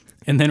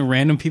 And then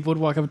random people would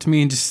walk up to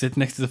me and just sit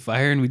next to the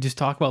fire, and we'd just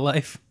talk about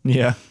life.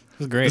 Yeah. It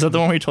was great. Is that the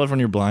one where you told everyone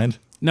you're blind?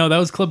 No, that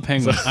was Club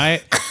Penguin.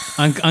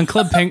 On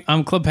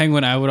Club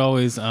Penguin, I would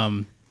always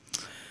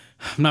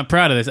I'm not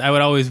proud of this. I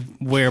would always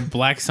wear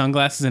black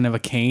sunglasses and have a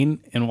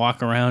cane and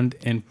walk around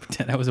and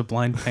pretend I was a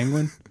blind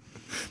penguin.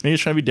 Maybe you're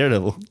trying to be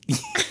Daredevil.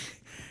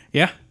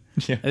 Yeah,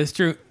 Yeah. that's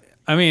true.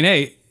 I mean,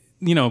 hey,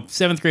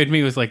 7th grade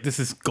me was like, this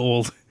is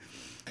gold.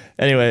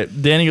 Anyway,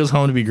 Danny goes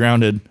home to be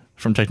grounded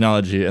from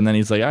technology, and then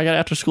he's like, I got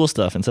after school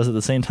stuff, and says at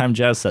the same time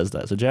Jazz says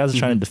that. So Jazz is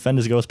trying to defend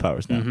his ghost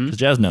powers now. Because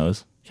Jazz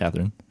knows,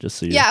 Catherine, just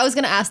so you Yeah, I was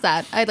gonna ask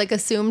that. I like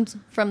assumed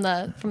from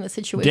the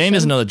situation. Danny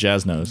doesn't know that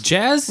Jazz knows.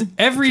 Jazz,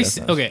 knows.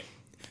 okay.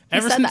 He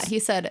said that. He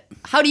said,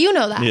 "How do you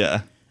know that?"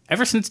 Yeah.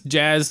 Ever since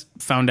Jazz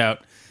found out,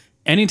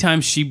 anytime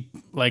she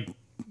like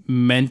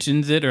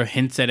mentions it or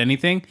hints at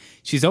anything,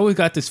 she's always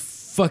got this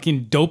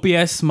fucking dopey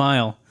ass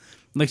smile.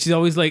 Like she's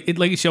always like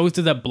she always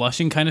does that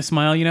blushing kind of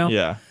smile,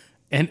 Yeah.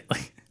 And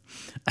like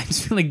I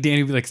just feel like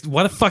Danny would be like,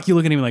 "Why the fuck you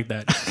looking at me like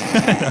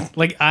that?"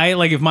 like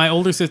if my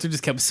older sister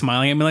just kept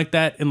smiling at me like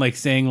that and like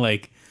saying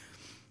like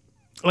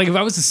if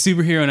I was a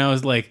superhero and I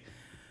was like,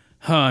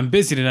 I'm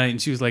busy tonight,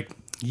 and she was like,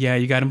 yeah,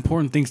 you got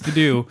important things to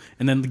do,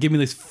 and then give me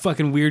this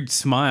fucking weird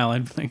smile.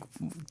 I'd be like,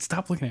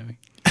 stop looking at me.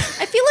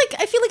 I feel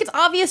like it's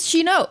obvious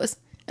she knows,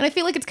 and I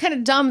feel like it's kind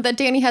of dumb that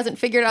Danny hasn't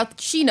figured out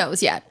that she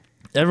knows yet.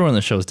 Everyone in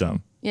the show's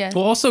dumb. Yeah.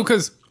 Well, also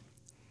because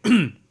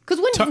Because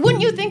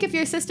wouldn't you think if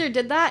your sister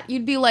did that,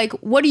 you'd be like,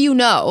 what do you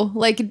know?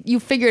 Like, you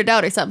figured it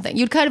out or something.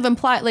 You'd kind of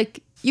imply,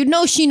 like, you'd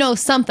know she knows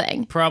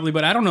something. probably,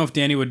 but I don't know if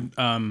Danny would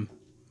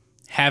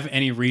have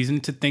any reason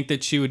to think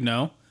that she would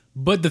know.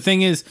 But the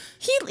thing is,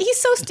 He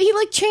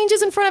like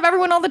changes in front of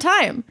everyone all the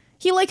time.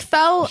 He like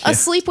fell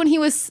asleep when he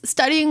was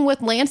studying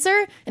with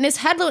Lancer, and his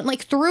head went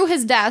like through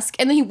his desk,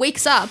 and then he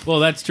wakes up. well,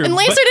 that's true. And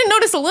Lancer but- didn't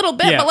notice a little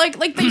bit, Yeah. but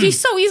like he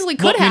so easily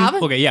could Well, I mean,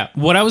 have. okay, yeah.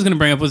 What I was going to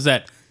bring up was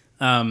that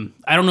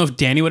I don't know if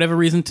Danny would have a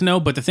reason to know,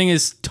 but the thing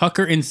is,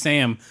 Tucker and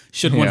Sam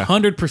should Yeah.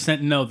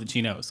 100% know that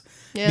she knows.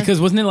 Yeah. Because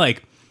wasn't it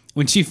like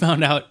when she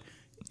found out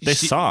They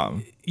she- saw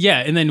him. Yeah,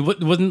 and then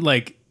wasn't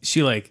like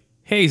she like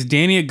hey, is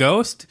Danny a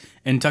ghost?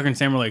 And Tucker and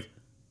Sam were like,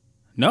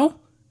 no.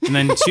 And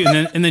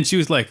then she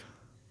was like,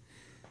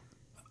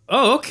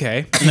 oh,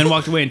 okay. And then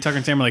walked away, and Tucker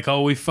and Sam were like,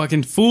 oh, we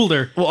fucking fooled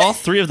her. Well, all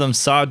three of them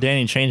saw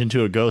Danny change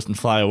into a ghost and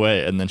fly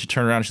away, and then she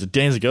turned around and she said,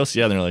 Danny's a ghost?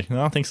 Yeah, and they're like, no,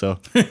 I don't think so.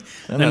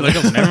 And they're like,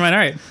 oh, never mind, all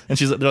right. And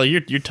they're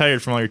like, you're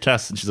tired from all your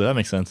tests. And she's like, that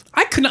makes sense.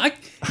 I could not.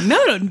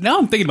 No, now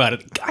I'm thinking about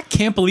it. I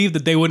can't believe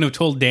that they wouldn't have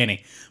told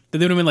Danny. That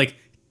they would have been like,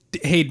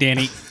 hey,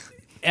 Danny,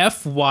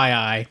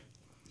 FYI,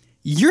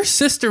 your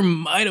sister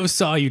might have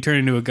saw you turn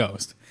into a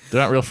ghost.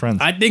 They're not real friends.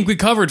 I think we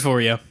covered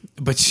for you,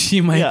 but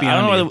she might be I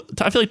don't on know you.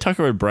 why I feel like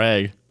Tucker would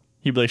brag.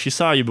 He'd be like, she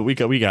saw you, but we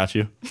got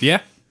you.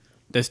 Yeah,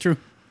 that's true.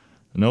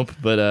 Nope,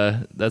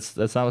 but that's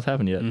not what's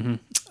happened yet. Mm-hmm.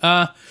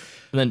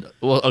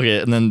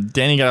 And then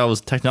Danny got all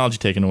his technology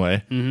taken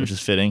away, Mm-hmm. which is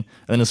fitting.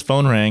 And then his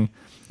phone rang,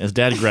 and his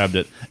dad grabbed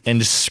it and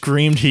just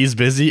screamed he's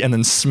busy, and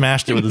then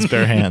smashed it with his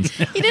bare hands.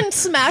 He didn't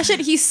smash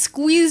it. He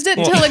squeezed it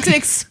until it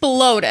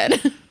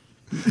exploded.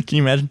 Can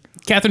you imagine?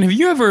 Catherine, have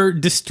you ever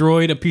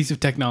destroyed a piece of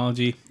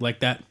technology like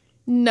that?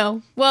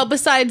 No. Well,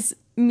 besides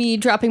me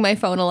dropping my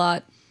phone a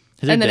lot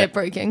Has your and then dad- it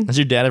breaking. Has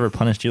your dad ever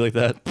punished you like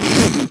that?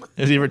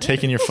 Has he ever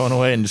taken your phone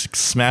away and just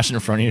smashed it in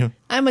front of you?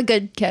 I'm a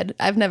good kid.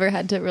 I've never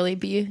had to really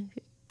be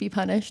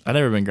punished. I've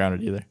never been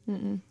grounded either.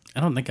 I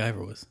don't think I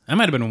ever was. I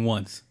might have been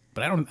once,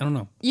 but I don't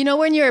know. You know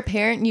when you're a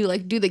parent and you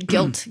like do the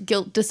guilt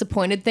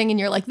disappointed thing and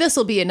you're like, this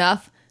will be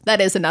enough. That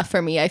is enough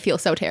for me. I feel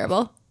so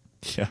terrible.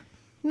 Yeah.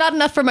 Not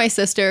enough for my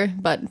sister,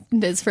 but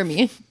it is for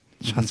me.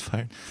 Shots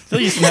fired. I feel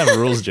like you just didn't have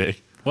rules,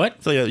 Jake. What?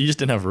 I feel like you just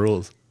didn't have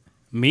rules.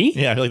 Me?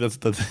 Yeah, I feel like that's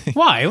the thing.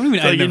 Why? What do you mean?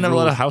 I feel like you didn't have a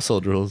lot rules? of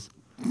household rules.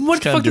 What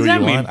the Kind fuck of do does what that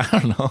you mean? want. I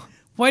don't know.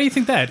 Why do you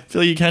think that? I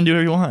feel like you kind of do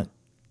whatever you want.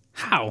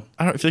 How?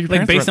 I don't I feel like your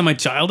Like parents based on weren't- my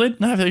childhood?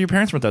 No, I feel like your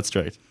parents weren't that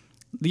strict.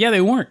 Yeah,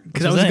 they weren't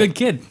because I What's was a that? good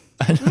kid.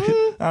 I don't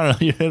know.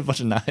 You had a bunch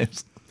of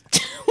knives.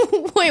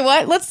 Wait,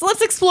 what? Let's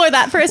explore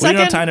that for a We second.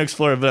 didn't have time to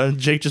explore it, but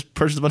Jake just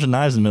purchased a bunch of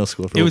knives in middle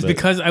school. For a It was little bit.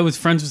 because I was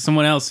friends with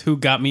someone else who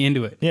got me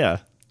into it. Yeah.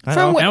 I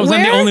From know. And I was not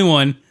the Where? only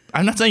one.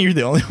 I'm not saying you're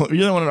the only one. You're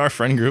the only one in our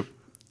friend group.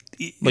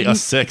 Like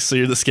us six, so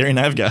you're the scary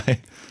knife guy.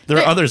 There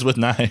are others with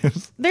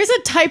knives. There's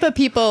a type of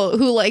people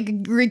who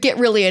like get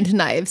really into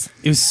knives.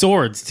 It was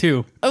swords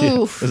too.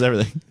 Oof. There's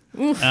everything.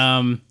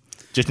 Um,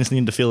 Jake just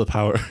needed to feel the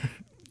power.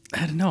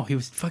 I don't know. He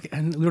was fucking.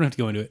 We don't have to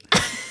go into it.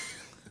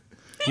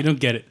 You don't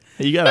get it.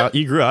 You got out.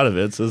 You grew out of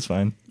it, so it's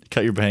fine.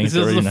 Cut your bangs.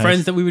 Those throw are your the knives.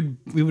 friends that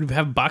we would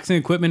have boxing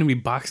equipment and we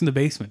box in the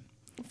basement.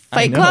 I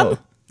Fight know. Club?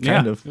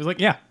 Kind yeah. of. It was like,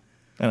 yeah,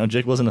 I know.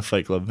 Jake wasn't a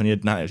fight club, and he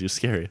had knives. He was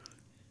scary.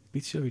 we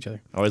show each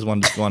other. I always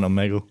wanted to go on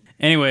Omegle.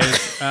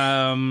 Anyways,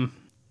 And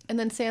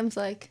then Sam's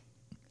like,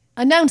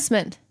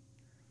 announcement.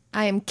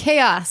 I am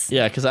chaos.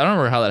 Yeah, because I don't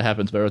remember how that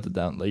happens, but I wrote it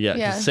down. Like, yeah,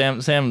 'cause Yeah.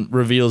 Sam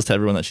reveals to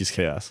everyone that she's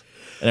chaos,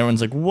 and everyone's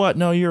like, "What?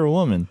 No, you're a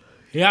woman."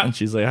 yeah, And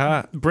she's like,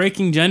 "Ah,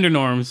 breaking gender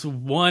norms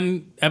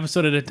one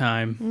episode at a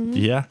time.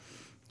 yeah,"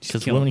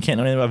 because killing women can't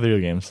know anything about video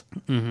games.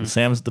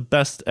 Sam's the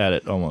best at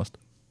it, almost.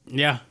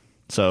 Yeah,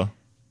 So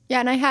Yeah,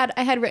 and I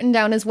had written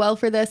down as well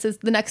for this is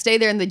the next day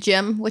they're in the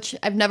gym, which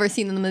I've never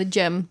seen them in the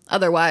gym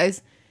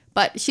otherwise.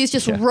 But she's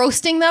just Yeah.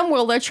 roasting them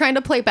while they're trying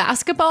to play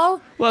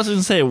basketball. well, I was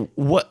gonna say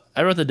what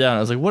I wrote that down.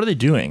 I was like, "What are they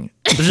doing?"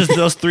 There's just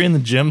those three in the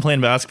gym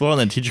playing basketball, and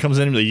then the teacher comes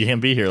in and be like, "You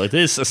can't be here." Like they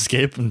just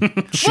escape and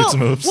shoot some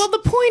moves. Well, the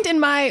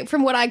point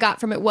from what I got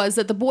from it was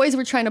that the boys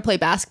were trying to play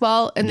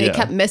basketball and they Yeah.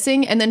 kept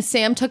missing, and then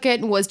Sam took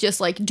it and was just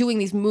like doing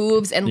these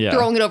moves and Yeah.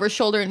 throwing it over his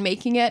shoulder and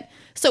making it.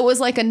 So it was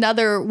like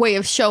another way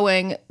of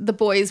showing the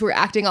boys were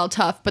acting all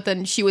tough, but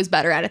then she was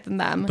better at it than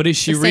them. but is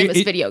she the same re-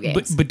 as video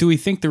games? But do we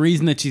think the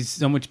reason that she's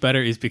so much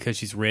better is because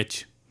she's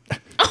rich?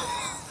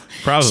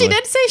 Probably. She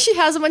did say she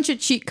has a bunch of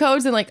cheat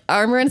codes and like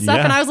armor and stuff,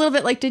 Yeah. and I was a little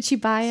bit like, did she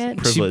buy it?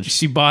 Privilege.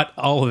 She bought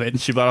all of it.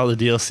 She bought all the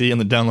DLC and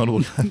the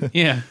downloadable.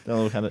 Yeah,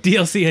 downloadable kind of.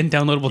 DLC and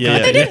downloadable Yeah,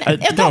 content. yeah. I- If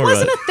don't that worry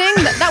wasn't about a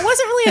thing. That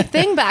wasn't really a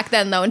thing back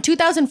then, though. In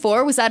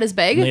 2004, was that as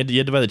big? You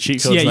had to buy the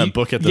cheat codes Yeah, in that you-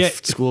 book at the yeah.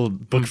 school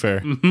book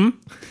fair.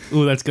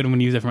 Ooh, that's good. I'm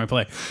gonna use that for my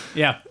play.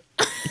 Yeah.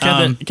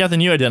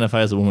 Catherine, you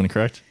identify as a woman,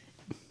 correct?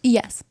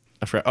 Yes,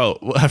 I forgot.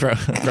 Oh, I forgot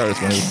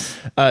which one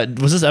it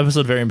was. Was this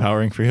episode very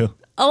empowering for you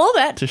a little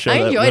bit. to show I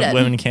that enjoyed it.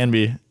 women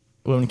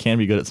can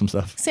be good at some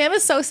stuff? Sam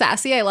is so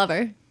sassy. I love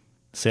her.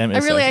 Sam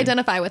is I really sassy.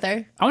 identify with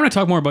her. I want to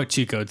talk more about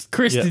cheat codes.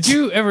 Chris, Yeah. did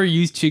you ever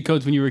use cheat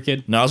codes when you were a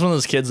kid? No, I was one of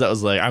those kids that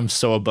was like, I'm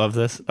so above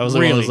this. I was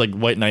like one of those Really? like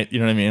white knight. You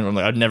know what I mean? I'm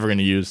like, I'm never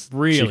gonna use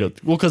Really? cheat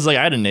codes. Well, because like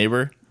I had a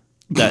neighbor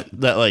that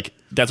like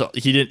that's all,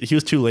 he did. He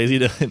was too lazy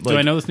to. Like, Do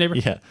I know this neighbor?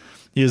 Yeah,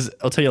 he was.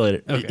 I'll tell you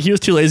later. Okay. He was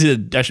too lazy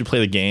to actually play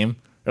the game,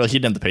 or like he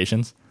didn't have the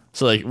patience.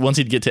 So like once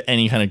he'd get to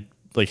any kind of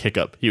like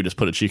hiccup, he would just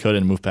put a cheat code in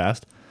and move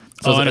past.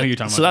 So Oh, was I know like- who you're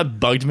talking So about. that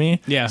bugged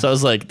me. Yeah. So I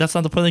was like, that's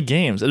not the point of the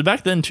games. And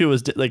back then too, it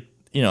was like,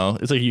 you know,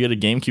 it's like you get a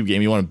GameCube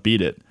game, you want to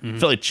beat it. It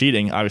felt like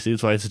cheating. Obviously,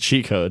 that's why it's a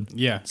cheat code.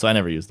 Yeah. So I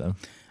never used them.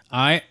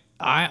 I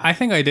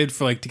think I did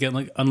for like to get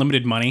like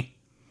unlimited money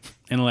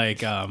and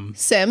like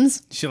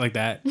Sims. shit like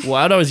that. Well,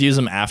 I'd always use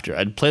them after.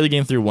 I'd play the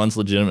game through once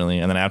legitimately,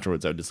 and then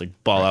afterwards I'd just like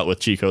ball out with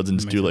cheat codes and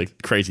just do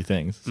like crazy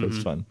things. So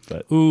it's fun.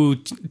 But Ooh,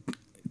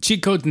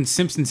 cheat codes in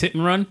Simpsons Hit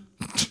and Run.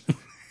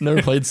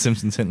 Never played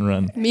Simpsons Hit and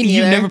Run. Me neither.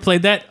 You've never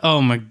played that?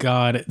 Oh my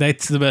god,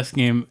 that's the best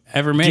game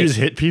ever made. Do you just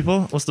hit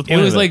people? What's the It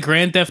point? was of like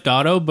Grand Theft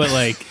Auto, but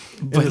like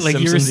you were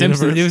Simpsons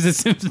Simpsons. universe? It was a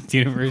Simpsons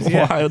universe.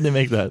 Yeah. Why would they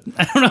make that?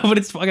 I don't know, but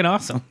it's fucking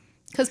awesome.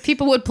 Because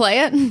people would play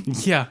it.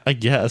 Yeah. I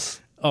guess.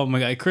 Oh my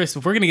god, Chris,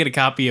 if we're gonna get a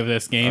copy of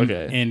this game,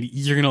 Okay. and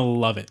you're gonna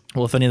love it.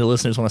 Well, if any of the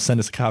listeners want to send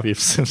us a copy of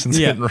Simpsons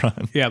Hit and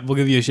Run. Yeah, we'll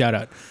give you a shout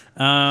out.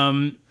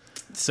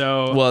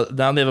 So Well,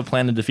 now they have a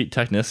plan to defeat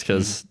Technus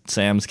because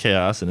Sam's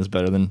chaos and is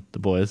better than the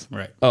boys.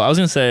 right. Oh, I was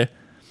going to say,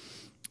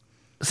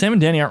 Sam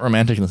and Danny aren't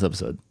romantic in this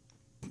episode.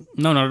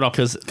 No, not at all.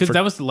 'Cause Because for-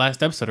 that was the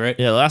last episode, right?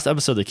 Yeah, last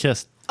episode they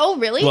kissed. Oh,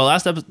 really? Well,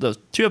 last episode,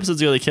 2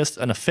 episodes ago they kissed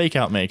in a fake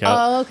out makeout.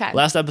 Oh, okay.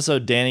 Last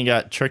episode, Danny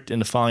got tricked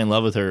into falling in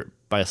love with her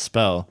by a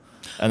spell,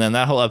 and then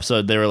that whole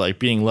episode they were like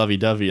being lovey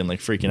dovey and like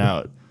freaking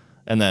out,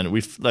 and then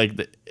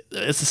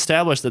it's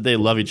established that they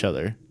love each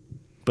other,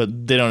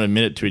 but they don't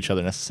admit it to each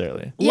other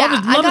necessarily.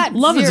 yeah, I got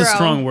love is a 0.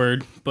 strong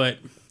word, but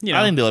you know.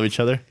 I think they love each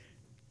other.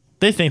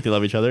 They think they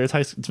love each other. It's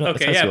high. It's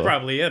okay, high yeah, school.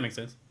 probably. Yeah, that makes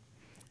sense.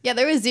 Yeah,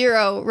 there was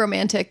 0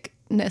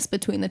 romanticness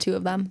between the two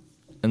of them.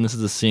 And this is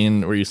the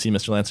scene where you see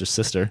Mr. Lancer's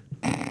sister.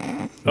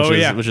 Which Oh,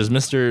 yeah. which is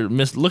looks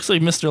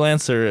like Mr.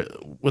 Lancer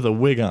with a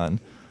wig on,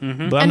 but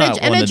I'm And a- not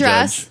and one a to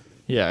dress. judge.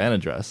 Yeah, and a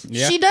dress.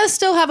 Yeah. She does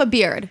still have a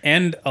beard.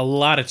 And a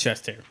lot of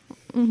chest hair.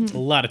 A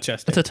lot of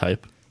chest hair. It's a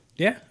type.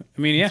 Yeah.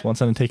 I mean, yeah. Just wants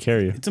them to take care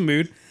of you. It's a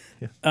mood.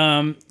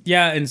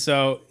 Yeah, and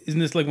so isn't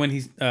this like when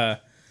he's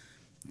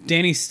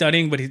Danny's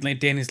studying, but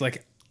Danny's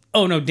like,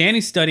 oh no,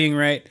 Danny's studying,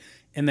 right?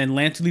 And then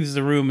Lancer leaves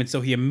the room, and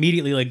so he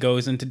immediately like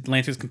goes into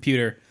Lancer's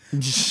computer,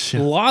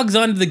 logs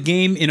onto the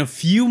game in a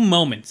few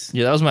moments.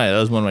 Yeah, that was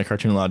one of my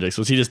cartoon logics.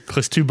 Was he just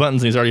clicks 2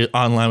 buttons and he's already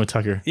online with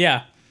Tucker?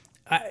 Yeah.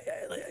 I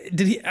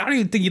don't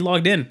even think he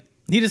logged in.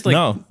 He just like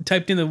No.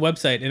 typed in the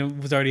website and it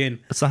was already in.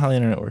 That's not how the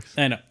internet works.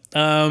 I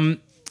know.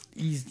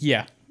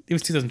 Yeah. It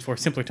was 2004,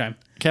 simpler time.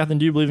 Catherine,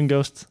 do you believe in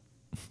ghosts?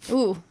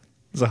 Ooh.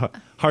 It's a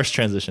harsh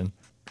transition.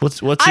 What's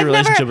your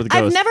relationship with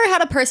I've ghosts? never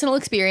had a personal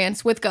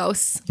experience with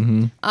ghosts.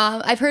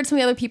 I've heard some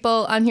of the other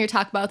people on here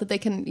talk about that they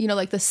can,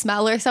 like the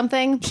smell or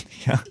something.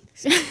 Yeah.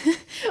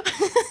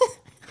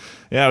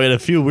 Yeah, we had a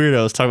few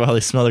weirdos talk about how they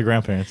smell their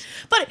grandparents.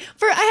 But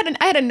I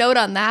had a note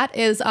on that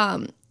is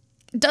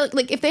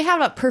like if they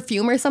have a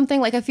perfume or something,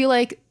 like I feel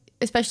like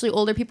especially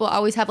older people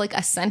always have like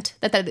a scent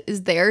that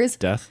is theirs.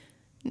 Death.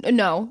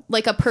 No,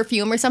 like a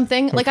perfume or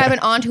something. Like I have an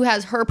aunt who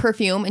has her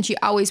perfume and she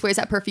always wears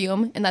that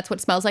perfume and that's what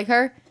smells like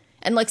her.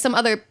 And like some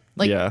other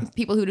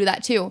people who do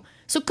that too.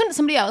 So couldn't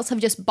somebody else have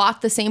just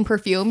bought the same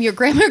perfume your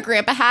grandma or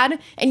grandpa had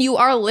and you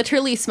are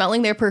literally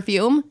smelling their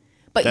perfume,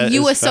 but That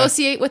you is fact.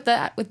 associate with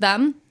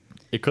them?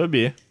 It could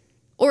be.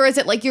 Or is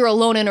it like you're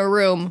alone in a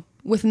room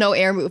with no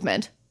air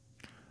movement?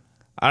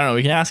 I don't know.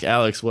 We can ask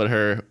Alex what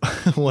her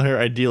what her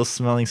ideal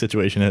smelling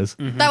situation is.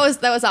 That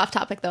was off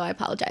topic though. I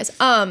apologize.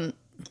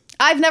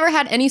 I've never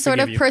had any sort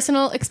Forgive of you.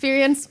 personal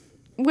experience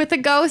with a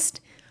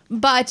ghost,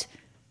 but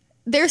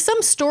there's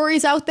some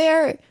stories out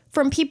there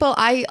from people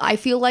I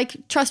feel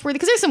like trustworthy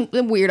because there's some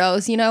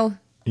weirdos,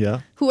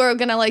 Yeah. who are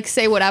gonna like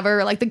say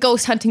whatever. Like the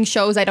ghost hunting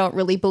shows, I don't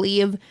really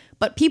believe,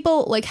 but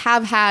people like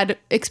have had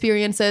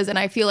experiences, and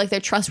I feel like they're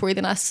trustworthy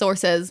enough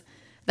sources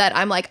that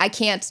I'm like I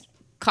can't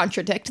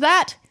contradict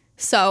that.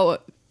 So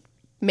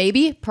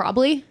maybe,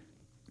 probably,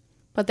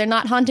 but they're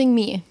not haunting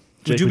me.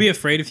 Would you be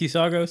afraid if you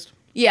saw a ghost?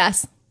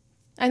 Yes.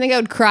 I think I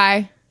would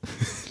cry.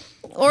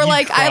 Or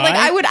like cry?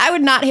 I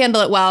would not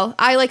handle it well.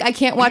 I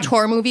can't watch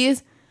horror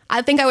movies.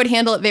 I think I would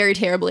handle it very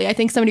terribly. I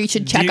think somebody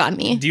should check on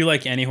me. Do you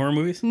like any horror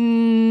movies?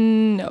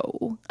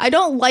 No. I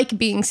don't like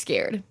being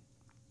scared.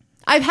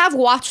 I have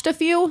watched a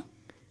few.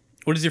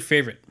 What is your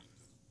favorite?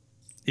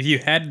 If you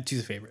had to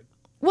choose a favorite.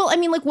 Well, I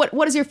mean, like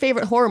what is your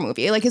favorite horror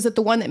movie? Like is it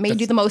the one that made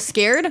you the most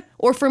scared?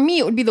 Or for me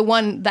it would be the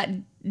one that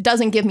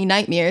doesn't give me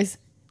nightmares.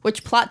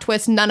 Which plot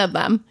twist, none of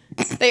them.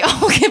 They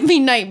all give me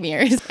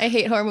nightmares. I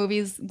hate horror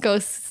movies.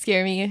 Ghosts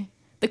scare me.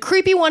 The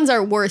creepy ones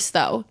are worse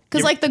though.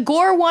 Because like the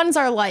gore ones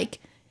are like,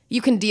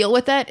 you can deal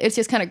with it. It's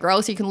just kind of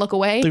gross. You can look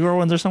away. The gore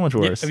ones are so much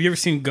worse. Have you ever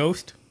seen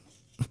Ghost?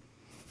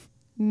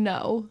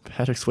 No.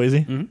 Patrick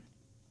Swayze?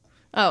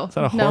 Oh. Is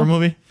that a horror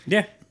movie?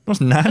 Yeah. No,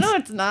 it's not. No,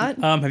 it's not.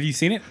 Have you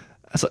seen it?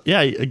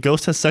 Yeah, a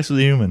ghost has sex with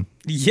a human.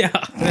 Yeah.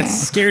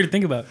 That's scary to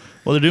think about.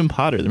 Well, they're doing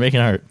Potter. They're making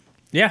art.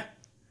 Yeah.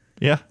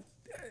 Yeah.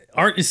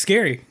 Art is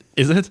scary.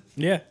 Is it?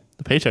 Yeah.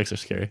 The paychecks are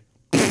scary.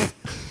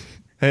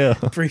 Hey.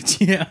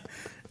 Preach. Yeah.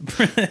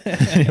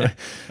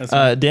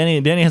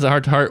 Danny has a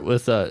heart-to-heart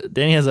with...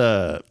 Danny has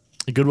a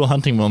Goodwill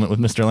Hunting moment with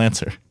Mr.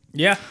 Lancer.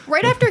 Yeah.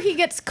 Right after he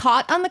gets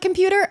caught on the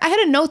computer, I had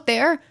a note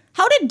there.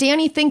 How did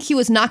Danny think he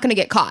was not going to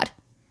get caught?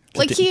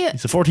 Like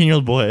He's a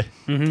 14-year-old boy.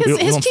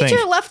 his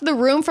teacher left the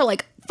room for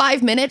like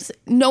 5 minutes,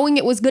 knowing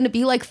it was going to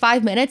be like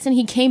 5 minutes, and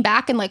he came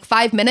back in like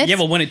 5 minutes. Yeah,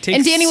 but when it takes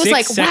and Danny was 6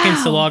 like, seconds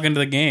wow. to log into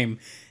the game,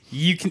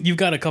 you've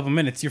got a couple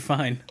minutes. You're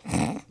fine.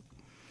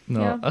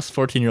 No, Yeah. us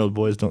 14-year-old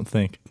boys don't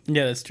think.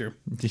 Yeah, that's true.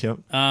 Yep.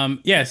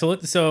 Yeah.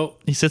 So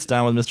He sits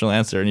down with Mr.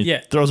 Lancer and he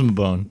Yeah. throws him a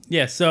bone.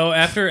 yeah. So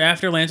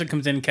after Lancer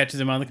comes in and catches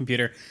him on the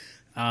computer,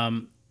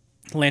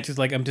 Lancer's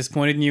like, "I'm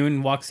disappointed in you,"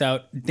 and walks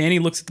out. Danny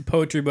looks at the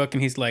poetry book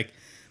and he's like,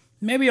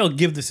 maybe I'll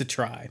give this a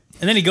try.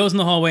 And then he goes in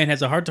the hallway and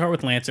has a heart-to-heart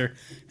with Lancer.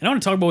 And I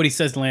want to talk about what he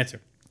says to Lancer.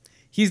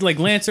 He's like,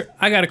 Lancer,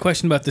 I got a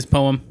question about this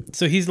poem.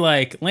 So he's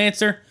like,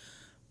 Lancer,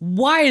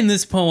 why in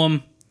this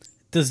poem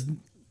do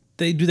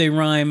they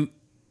rhyme?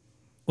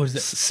 What is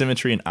it?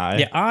 Symmetry and I.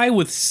 Yeah, I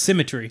with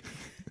symmetry.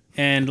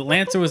 And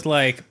Lancer was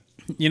like,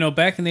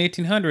 back in the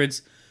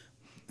 1800s,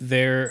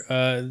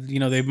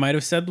 they might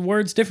have said the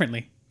words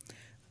differently.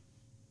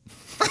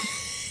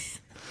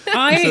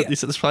 He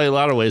said there's probably a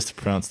lot of ways to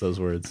pronounce those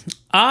words.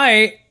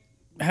 I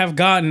have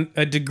gotten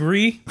a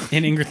degree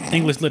in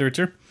English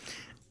literature.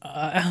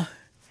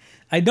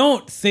 I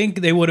don't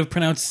think they would have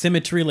pronounced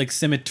symmetry like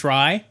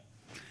symmetry.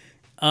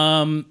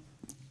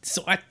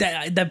 So I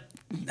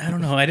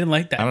don't know. I didn't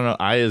like that. I don't know.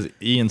 I is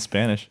E in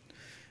Spanish.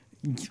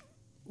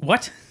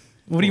 What?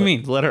 What do you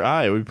mean? The letter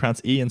I. We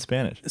pronounce E in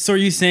Spanish. So are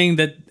you saying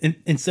that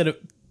instead of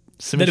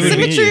Symmetry. would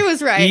be Symmetry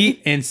was right.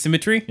 E and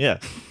symmetry? Yeah.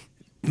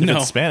 If No.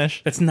 it's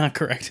Spanish. That's not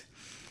correct.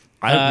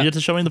 You have to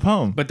show me the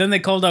poem. But then they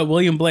called out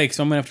William Blake,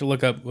 so I'm gonna have to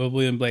look up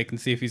William Blake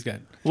and see if he's got.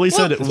 Well, he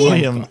said Well,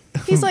 William.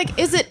 He's like,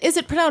 is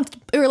it pronounced,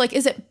 or like,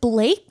 is it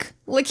Blake?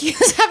 Like, he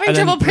was having And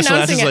then trouble Mr. pronouncing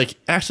Lance it. is like,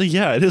 actually,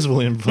 yeah, it is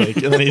William Blake.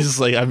 And then he's just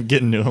like, I'm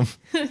getting to him.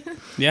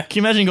 Yeah. Can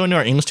you imagine going to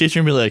our English teacher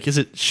and be like, is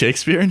it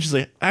Shakespeare? And she's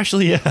like,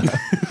 actually, yeah.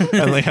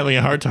 And like having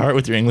a heart to heart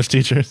with your English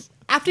teachers.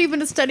 After you've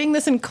been studying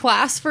this in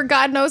class for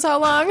God knows how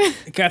long.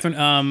 Catherine,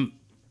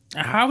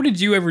 how did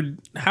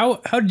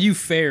you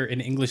fare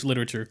in English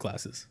literature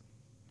classes?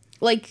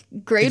 Like,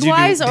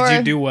 grade-wise, Did or?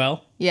 you do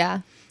well?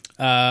 Yeah.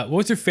 What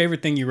was your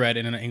favorite thing you read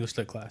in an English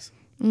lit class?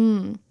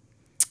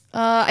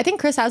 I think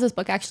Chris has this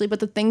book, actually, but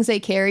The Things They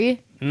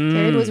Carried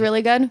was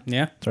really good.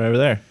 Yeah, It's right over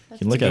there. You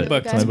can look a at good it.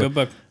 book. guys. It's a good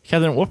book.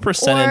 Catherine, what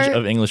percentage Or-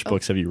 of English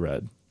books have you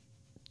read?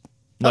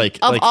 Like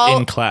of all-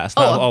 in class,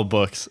 not all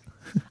books.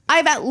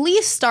 I've at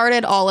least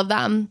started all of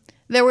them.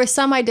 There were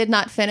some I did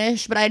not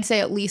finish, but I'd say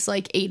at least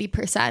like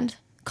 80%.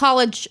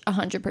 College,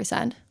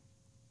 100%.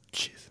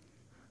 Jeez.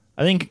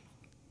 I think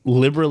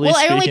liberally Well,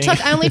 speaking. I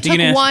only You took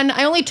can ask- one.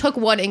 I only took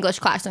one English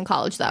class in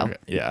college, though,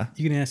 Yeah.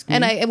 You can ask me.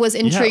 and I was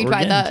intrigued we're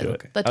by getting to the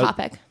it. the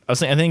topic. I was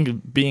saying, I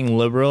think being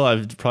liberal,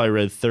 I've probably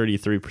read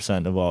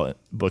 33% of all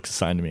books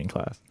assigned to me in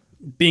class.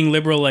 Being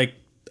liberal, like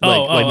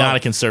Not a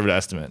conservative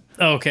estimate.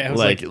 okay. I was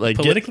like- like, like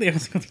get- politically. I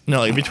was like, No,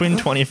 like between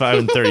 25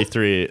 and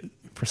 33%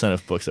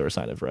 of books that were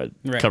assigned I've read,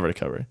 Right. cover to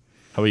cover.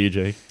 How about you,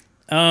 Jake?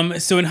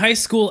 so in high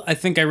school, I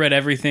think I read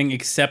everything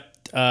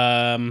except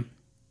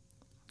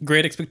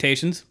Great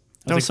Expectations.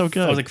 That was so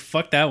good. I was like,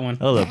 fuck that one.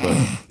 I love that book.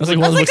 That's like That's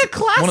one of like the a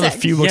books, one of the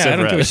classic. few books Yeah, I I've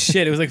don't read. give a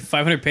shit. It was like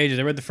 500 pages.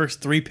 I read the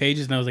first 3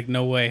 pages and I was like,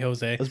 no way,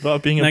 Jose. It's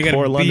about being And I a got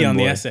poor a B London on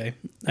boy. the essay.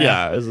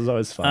 Yeah, it was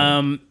always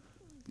fun.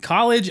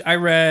 College, I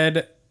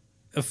read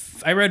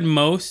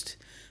most.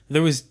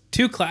 There was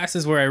 2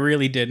 classes where I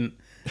really didn't.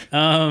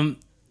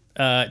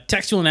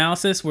 Textual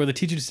analysis, where the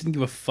teacher just didn't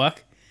give a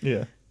fuck.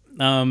 yeah.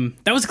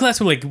 That was a class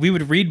where like we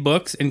would read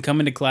books and come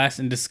into class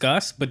and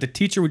discuss, but the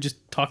teacher would just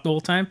talk the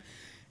whole time,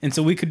 and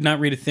so we could not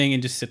read a thing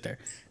and just sit there.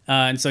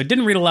 And so I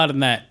didn't read a lot in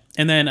that.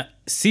 And then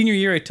senior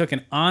year, I took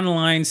an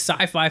online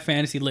sci-fi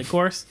fantasy lit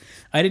course.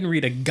 I didn't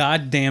read a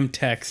goddamn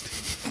text,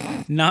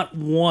 not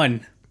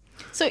one.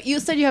 So you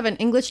said you have an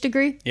English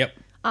degree, Yep.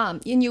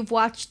 and you've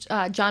watched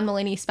John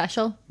Mulaney's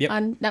special Yep.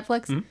 on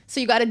Netflix. So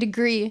you got a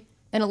degree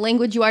in a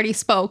language you already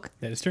spoke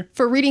That is true.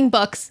 for reading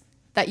books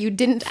that you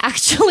didn't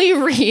actually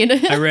read.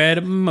 I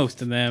read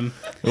most of them.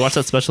 We watched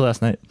that special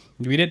last night.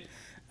 We did.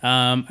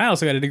 I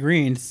also got a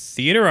degree in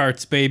theater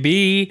arts,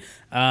 baby.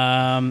 So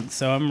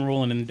I'm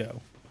rolling in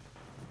dough.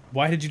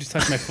 Why did you just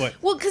touch my foot?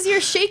 Well, because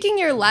you're shaking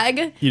your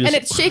leg, You and just-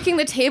 it's shaking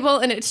the table,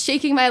 and it's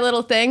shaking my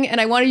little thing,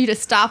 and I wanted you to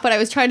stop, but I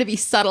was trying to be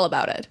subtle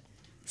about it.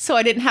 So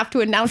I didn't have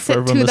to announce For it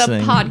to everyone the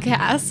listening.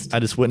 podcast. I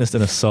just witnessed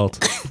an assault.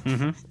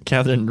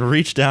 Catherine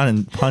reached down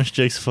and punched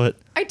Jake's foot.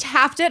 I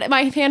tapped it.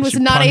 My hand was She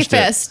not a punched it.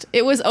 fist.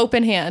 It was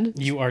open hand.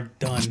 You are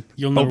done.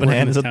 You'll never Open work in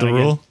hand, is this that the town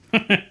rule?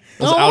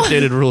 Those Oh.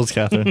 outdated rules,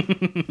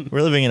 Catherine.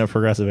 We're living in a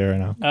progressive era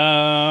now.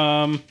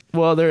 again.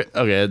 Well, they're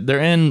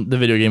in the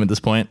video game at this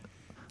point.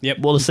 Yep.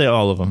 We'll just say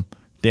all of them.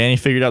 Danny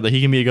figured out that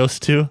he can be a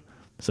ghost too,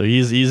 so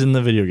he's in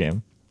the video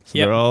game. So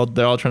Yep.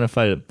 they're all trying to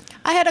fight it.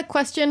 I had a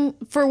question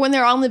for when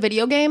they're all in the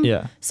video game.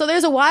 Yeah. So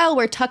there's a while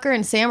where Tucker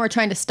and Sam are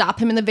trying to stop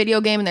him in the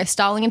video game and they're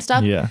stalling and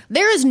stuff. Yeah.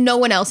 There is no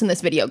one else in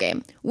this video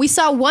game. We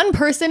saw one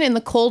person in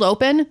the cold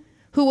open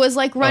who was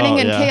like running Oh,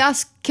 and yeah.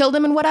 chaos killed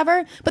him and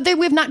whatever. But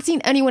we've not seen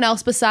anyone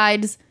else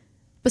besides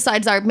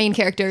our main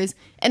characters.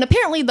 And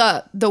apparently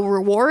the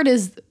reward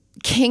is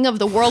king of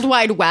the World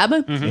Wide Web.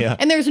 Yeah.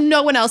 And there's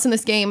no one else in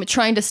this game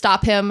trying to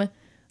stop him,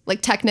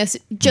 like Technus,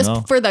 just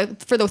No. for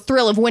the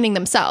thrill of winning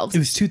themselves. It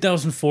was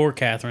 2004,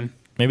 Catherine.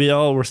 Maybe they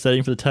all were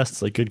studying for the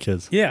tests like good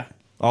kids. Yeah.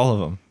 All of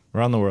them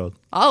around the world.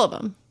 All of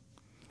them.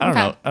 I don't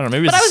Okay. know.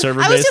 Maybe But it's I a was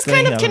server-based just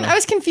thing. kind of I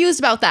was confused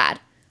about that.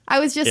 I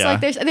was just Yeah.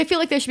 like, I feel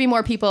like there should be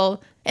more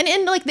people.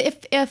 And like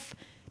if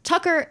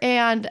Tucker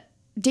and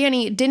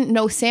Danny didn't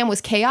know Sam was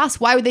Chaos,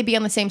 why would they be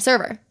on the same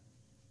server?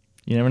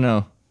 You never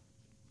know.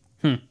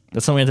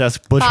 That's something we have to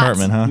ask Butch Thoughts?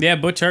 Hartman, huh? Yeah,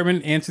 Butch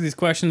Hartman, answer these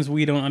questions.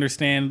 We don't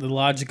understand the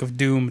logic of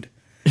Doomed.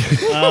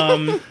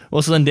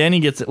 Well, so then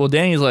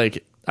Danny's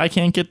like, I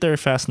can't get there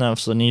fast enough.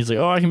 So then he's like,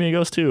 oh, I can be a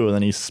ghost too. And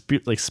then he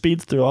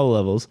speeds through all the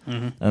levels.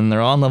 And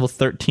they're all on level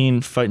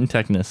 13 fighting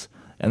Technus.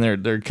 And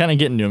they're kind of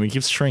getting to him. He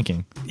keeps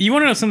shrinking. You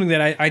want to know something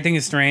that I think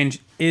is strange?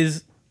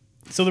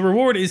 So the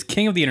reward is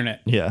King of the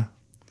Internet. Yeah.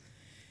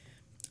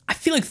 I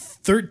feel like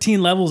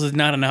 13 levels is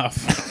not enough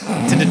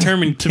to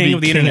determine King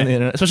of the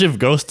Internet. Especially if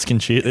ghosts can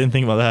cheat. They didn't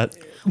think about that.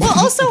 Well,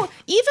 also,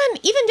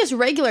 even just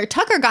regular,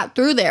 Tucker got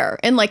through there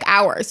in like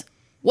hours.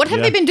 What have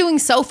Yeah. they been doing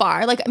so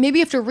far? Like maybe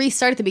you have to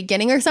restart at the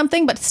beginning or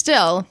something, but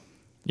still.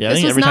 Yeah, I This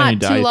think was every time you not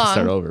die, too you have to long.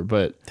 start over.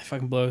 But That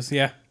fucking blows.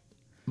 Yeah.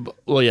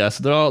 well, yeah.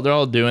 So they're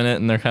all doing it,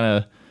 and they're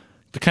kind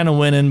of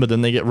winning, but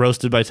then they get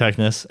roasted by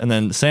Technus. And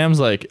then Sam's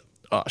like,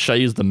 oh, should I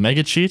use the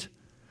mega cheat?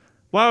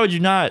 Why would you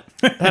not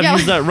have Yeah.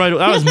 used that right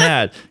away? I was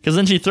mad because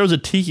then she throws a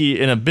tiki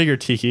in a bigger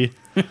tiki,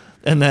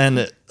 and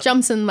then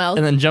Jumps in mouth.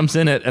 jumps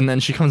in it, and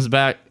then she comes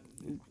back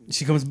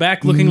She comes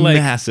back looking like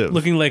Massive.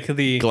 looking like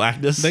the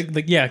Galactus.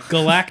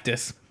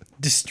 Galactus,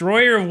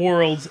 destroyer of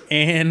worlds,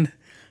 and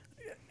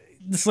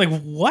it's like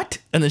what?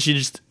 And then she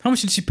just How much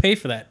did she pay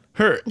for that?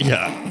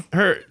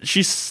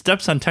 she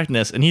steps on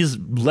Technus, and he's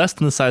less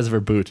than the size of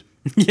her boot.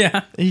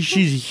 Yeah,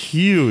 She's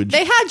huge.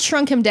 They had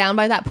shrunk him down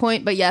by that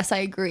point, but yes, I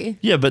agree.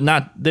 Yeah, but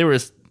not. They were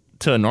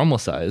to a normal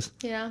size.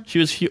 Yeah. She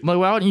was huge. Like,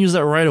 why wouldn't you use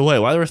that right away?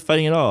 Why they were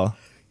fighting at all?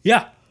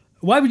 yeah.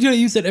 Why would you not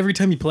use that every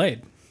time you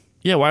played?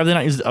 Yeah, why have they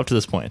not used it up to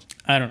this point?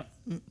 I don't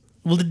know.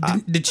 Well,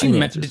 did she I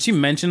need answers. did she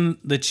mention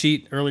the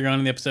cheat earlier on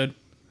in the episode?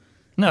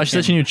 No, she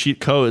said she knew cheat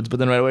codes, but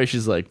then right away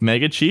she's like,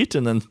 mega cheat,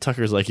 and then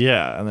Tucker's like,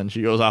 yeah, and then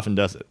she goes off and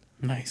does it.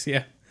 Nice,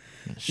 yeah,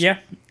 yeah.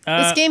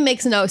 This game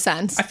makes no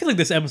sense. I feel like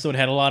this episode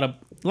had a lot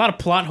of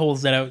plot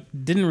holes that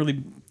didn't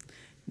really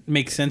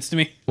make sense to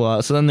me.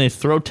 Well, so then they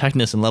throw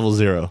Technus in level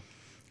 0.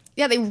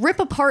 Yeah, they rip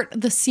apart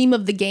the seam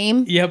of the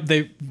game. Yep,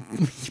 they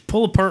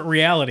pull apart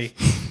reality,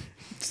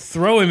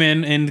 throw him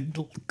in, and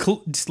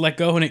just let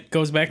go, and it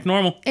goes back to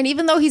normal. And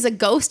even though he's a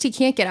ghost, he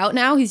can't get out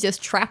now. He's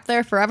just trapped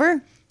there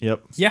forever.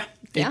 Yep. Yeah,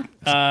 Yeah.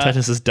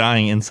 Technus is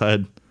dying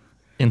inside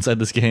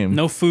this game.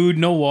 no food,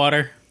 no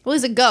water. Well,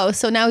 he's a ghost,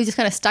 so now he's just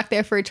kind of stuck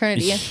there for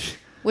eternity,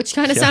 which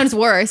kind of sounds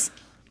worse.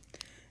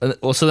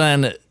 Well, so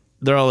then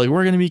they're all like,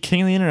 we're going to be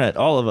king of the internet,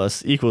 all of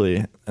us,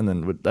 equally. And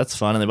then that's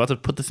fun. And they're about to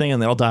put the thing in,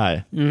 and they all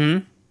die.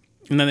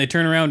 And then they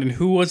turn around, and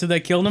who was it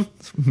that killed him?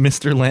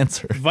 Mr.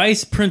 Lancer.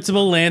 Vice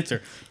Principal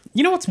Lancer.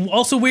 You know what's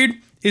also weird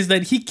is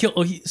that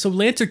so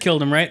Lancer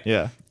killed him, right?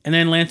 Yeah. And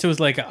then Lancer was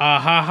like, ah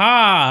ha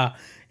ha,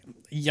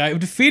 yeah, I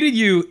defeated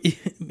you.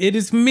 It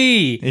is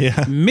me, Yeah.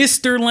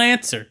 Mr.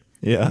 Lancer.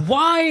 Yeah.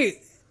 Why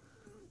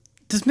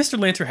does Mr.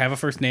 Lancer have a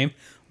first name?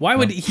 Why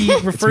would he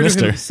refer to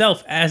Mr..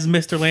 himself as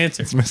Mr.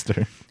 Lancer? It's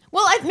Mr.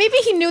 Well, maybe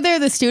he knew they're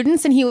the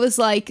students, and he was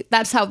like,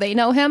 "That's how they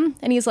know him."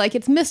 And he's like,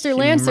 "It's Mr.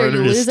 Lancer, you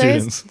Murdered his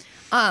losers." students.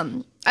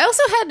 I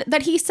also had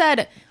that he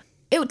said,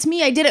 "It's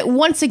me. I did it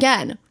once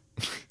again."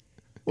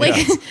 Like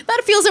Yeah.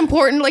 that feels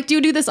important. Like, do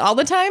you do this all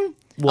the time?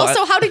 Well,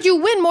 also, how did you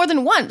win more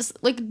than once?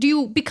 Like, do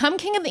you become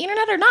king of the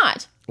internet or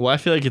not? Well, I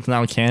feel like it's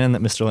now canon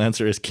that Mr.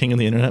 Lancer is king of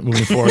the internet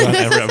moving forward on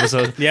every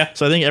episode. Yeah.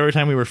 So I think every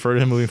time we refer to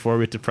him moving forward,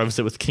 we have to preface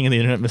it with King of the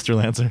Internet, Mr.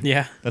 Lancer.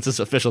 Yeah. That's his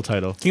official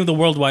title. King of the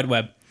World Wide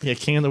Web. Yeah,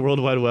 King of the World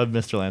Wide Web,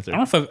 Mr. Lancer. I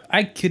don't know if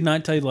I could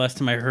not tell you the last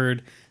time I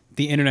heard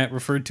the internet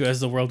referred to as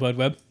the World Wide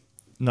Web.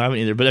 No, I haven't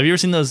either. But have you ever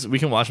seen those? We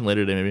can watch them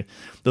later today, maybe.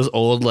 Those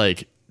old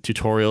like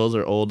tutorials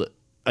or old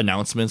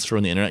announcements for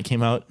when the internet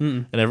came out,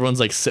 and everyone's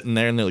like sitting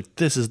there and they're like,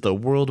 "This is the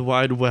World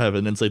Wide Web,"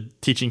 and it's like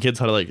teaching kids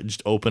how to like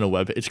just open a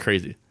web. It's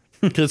crazy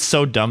because it's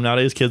so dumb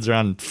nowadays. Kids are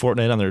on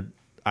Fortnite on their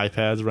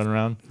iPads running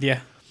around.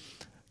 Yeah.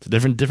 It's a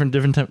different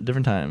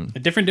time. A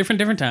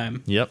different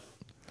time. Yep.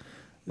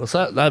 Well,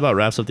 so that about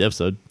wraps up the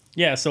episode.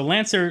 Yeah, so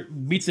Lancer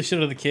beats the shit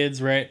out of the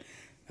kids, right?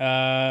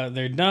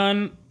 They're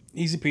done.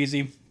 Easy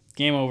peasy.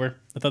 Game over.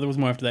 I thought there was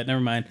more after that. Never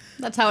mind.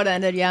 That's how it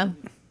ended. Yeah,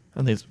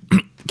 I think it's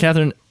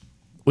Catherine.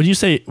 Would you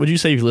say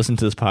you've listened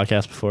to this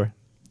podcast before?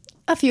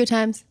 a few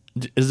times.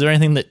 Is there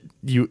anything that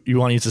you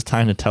want to use this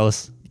time to tell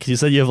us? Because you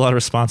said you have a lot of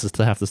responses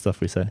to half the stuff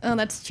we say. Oh,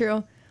 that's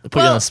true. I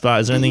put you on the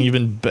spot. Is there anything you've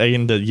been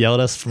begging to yell at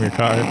us from your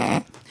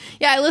car?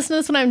 Yeah, I listen to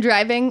this when I'm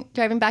driving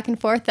back and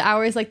forth. The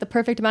hour is like the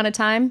perfect amount of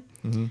time.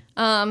 Is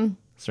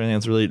there anything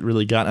that's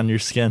really gotten under your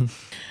skin?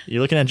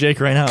 You're looking at Jake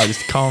right now.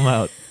 Just call him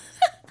out.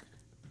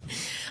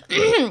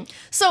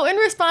 So in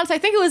response, I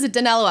think it was a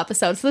Danilo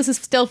episode, so this is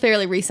still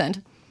fairly recent.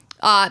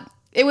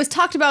 It was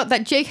talked about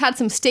that Jake had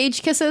some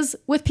stage kisses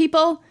with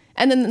people,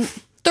 and then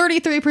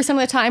 33% of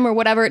the time or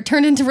whatever, it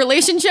turned into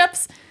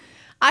relationships.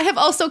 I have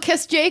also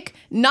kissed Jake,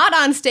 not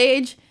on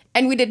stage,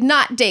 and we did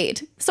not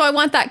date. So I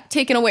want that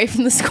taken away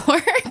from the score.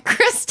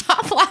 Chris,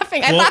 stop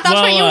laughing. I thought that's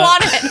what you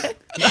wanted.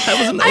 I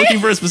wasn't looking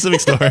for a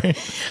specific story.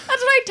 That's what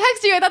I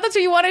texted you. I thought that's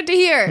what you wanted to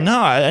hear.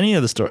 No, any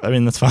of the story. I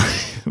mean, that's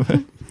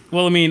fine.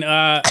 Well, I mean,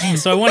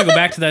 so I want to go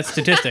back to that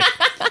statistic.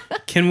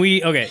 Can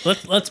we? Okay,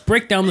 let's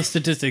break down the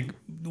statistic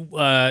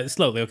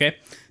slowly. Okay.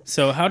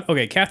 So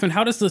Catherine,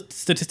 how does the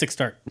statistic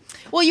start?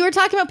 Well, you were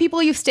talking about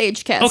people you've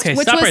stage kissed, Okay,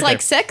 which stop was right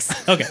like there.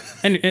 6. Okay.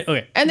 And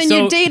okay. And then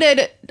so, you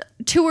dated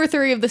 2 or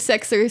 3 of the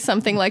 6 or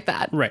something like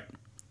that. Right.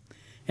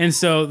 And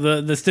so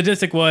the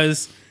statistic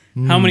was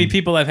how many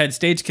people I've had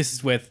stage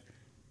kisses with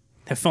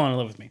have fallen in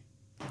love with me.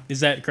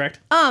 Is that correct?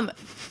 I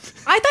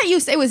thought you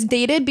said it was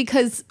dated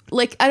because,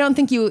 like, I don't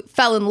think you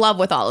fell in love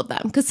with all of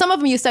them. Because some of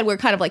them you said were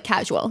kind of like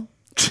casual.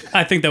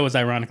 I think that was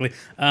ironically.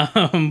 We don't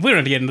have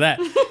to get into that.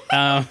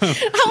 How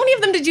many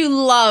of them did you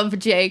love,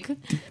 Jake?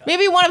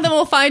 Maybe one of them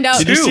will find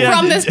out you see from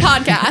on- this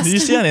podcast. Did you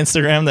see on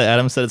Instagram that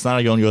Adam said it's not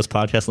a Go and Ghost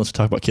podcast unless we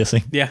talk about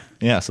kissing? Yeah.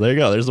 Yeah, so there you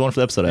go. There's the one for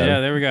the episode, Adam. Yeah,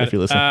 there we go. If you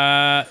listen.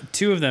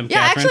 Two of them. Yeah,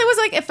 Catherine. actually, I was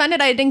like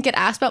offended I didn't get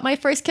asked about my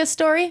first kiss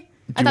story.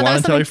 Do you want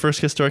to tell your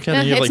first kiss story,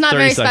 Catherine? You have It's like not 30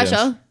 very seconds.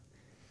 special.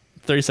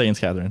 30 seconds,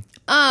 Catherine.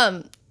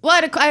 Well,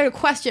 I had a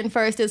question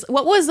first. Is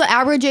what was the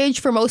average age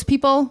for most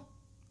people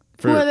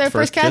who were their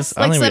first kiss?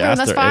 I don't think we everyone asked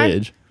thus their far?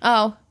 age.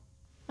 Oh,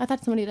 I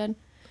thought somebody did.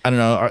 I don't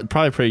know.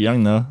 Probably pretty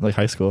young, though, like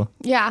high school.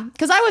 Yeah,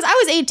 because I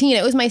was 18.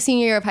 It was my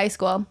senior year of high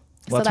school.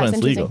 Well, that's that when was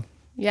it's legal.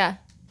 Yeah,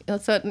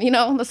 that's what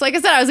That's like I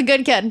said, I was a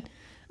good kid.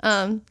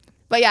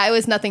 But yeah, it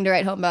was nothing to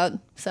write home about.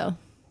 So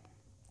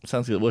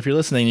Sounds good. Well, if you're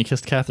listening, you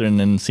kissed Catherine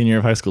in senior year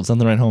of high school. It's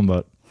nothing to write home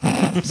about.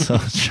 So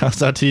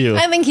shouts out to you.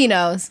 I think he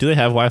knows. Do they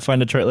have Wi-Fi in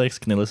Detroit Lakes?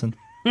 Can they listen?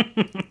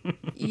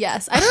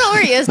 Yes, I don't know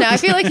where he is now. I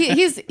feel like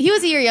he was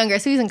a year younger,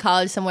 so he's in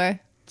college somewhere.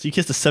 So you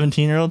kissed a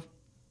 17-year-old?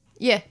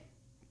 Yeah.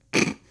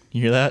 You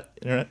hear that?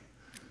 Internet?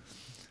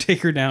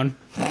 Take her down.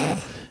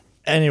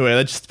 Anyway,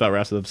 that just about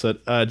wraps the episode.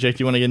 Jake,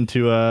 do you want to get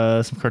into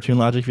some cartoon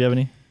logic if you have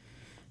any?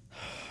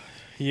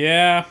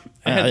 Yeah,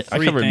 I had I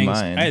three covered things.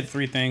 mine. I had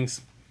three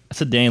things. I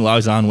said Danny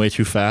logs on way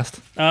too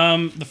fast.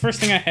 The first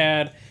thing I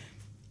had,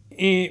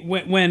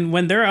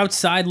 when they're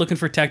outside looking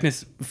for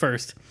Technus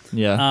first,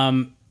 Yeah.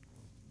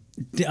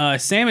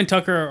 Sam and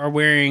Tucker are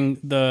wearing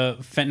the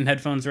Fenton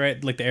headphones,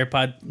 right? Like the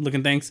AirPod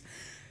looking things.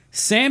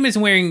 Sam is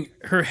wearing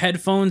her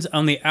headphones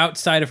on the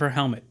outside of her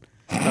helmet,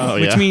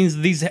 which means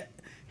these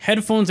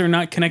headphones are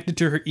not connected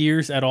to her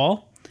ears at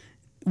all,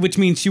 which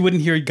means she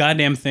wouldn't hear a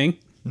goddamn thing.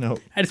 No.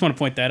 I just want to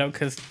point that out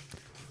because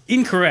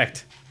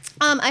incorrect.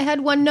 I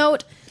had one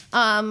note.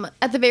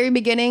 At the very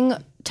beginning,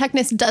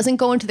 Technus doesn't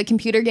go into the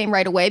computer game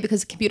right away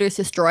because the computer is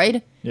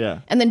destroyed.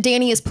 Yeah. And then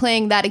Danny is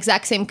playing that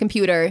exact same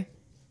computer,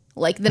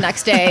 like the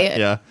next day.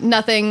 Yeah.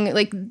 Nothing,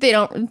 like they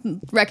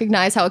don't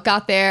recognize how it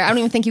got there. I don't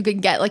even think you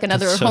could get like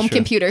another That's so home true.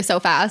 computer so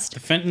fast.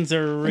 Fentons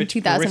are rich.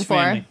 In 2004.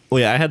 Rich family.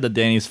 Well, yeah, I had that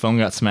Danny's phone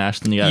got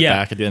smashed and you got it Yeah.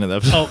 back at the end of the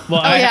episode. Oh,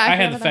 well, yeah, I I forgot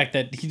had the about fact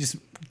that he just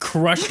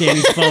crushed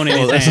Danny's phone in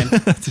his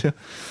hand.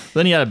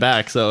 Then you got it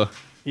back, so...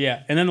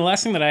 Yeah, and then the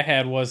last thing that I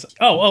had was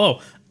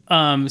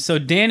so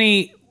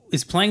Danny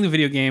is playing the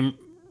video game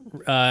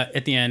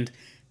at the end,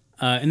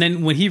 and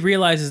then when he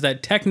realizes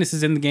that Technus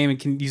is in the game and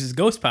can use his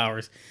ghost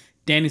powers,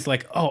 Danny's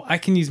like, "Oh, I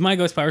can use my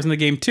ghost powers in the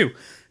game too."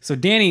 So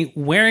Danny,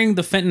 wearing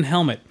the Fenton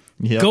helmet,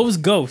 Yep. goes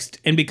ghost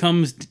and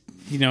becomes,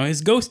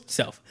 his ghost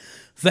self.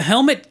 The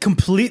helmet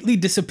completely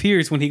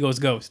disappears when he goes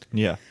ghost.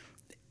 Yeah.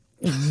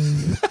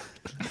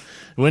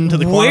 Went into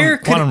the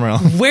quantum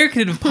realm. Where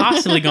could it have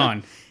possibly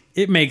gone?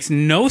 It makes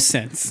no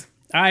sense.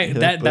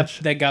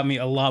 That got me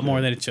a lot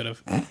more than it should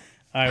have.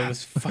 I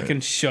was fucking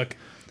shook. Do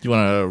you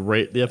want to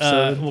rate the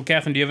episode? Well,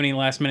 Catherine, do you have any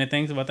last minute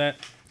things about that?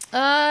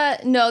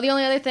 No, the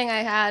only other thing I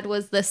had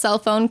was the cell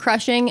phone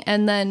crushing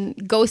and then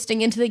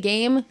ghosting into the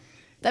game.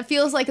 That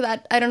feels like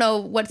that. I don't know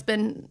what's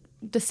been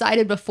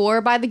decided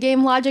before by the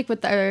game logic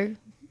with our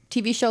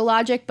TV show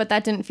logic, but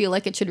that didn't feel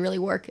like it should really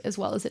work as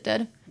well as it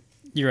did.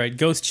 You're right.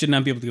 Ghosts should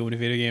not be able to go into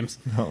video games.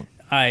 No.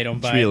 I don't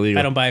buy be it. illegal.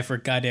 I don't buy it for a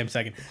goddamn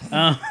second.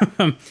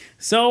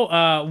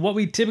 So what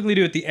we typically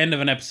do at the end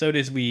of an episode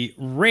is we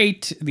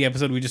rate the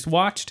episode we just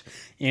watched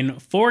in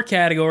 4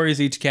 categories,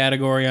 each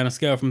category on a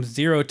scale from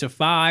 0 to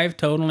 5,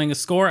 totaling a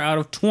score out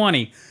of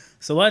 20.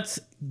 So let's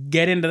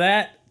get into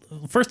that.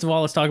 First of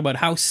all, let's talk about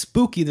how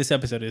spooky this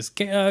episode is.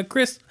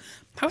 Chris,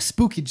 how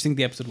spooky do you think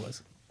the episode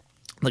was?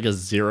 Like a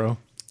 0.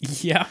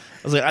 Yeah.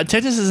 I was like,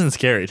 Technus isn't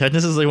scary.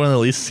 Technus is like one of the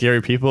least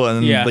scary people, and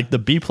then, Yeah. like the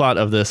B plot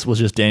of this was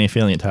just Danny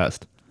failing a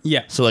test.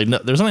 Yeah. So like, no,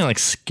 there's nothing like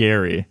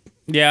scary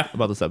Yeah.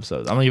 about this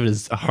episode. I'm gonna give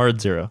it a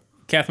hard 0.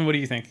 Catherine, what do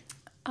you think?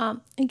 I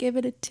gave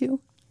it a 2.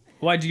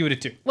 Why'd you give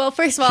it a 2? Well,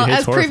 first of all, hates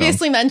as horror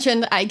previously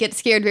mentioned, I get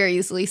scared very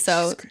easily,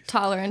 so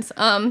tolerance.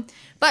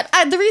 But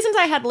the reasons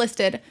I had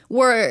listed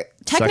were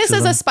Technus as a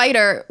Sexism.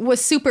 spider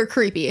was super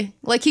creepy.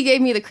 Like, he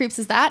gave me the creeps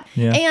as that.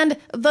 Yeah. And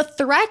the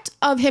threat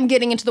of him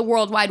getting into the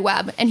World Wide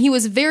Web, and he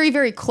was very,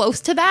 very close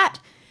to that,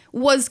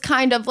 was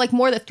kind of like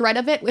more the threat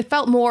of it. It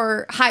felt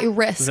more high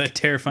risk. Was that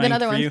terrifying than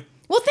other for ones. you?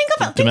 Well, think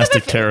of it.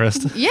 Domestic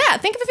terrorist. Yeah,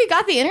 think of if you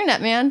got the internet,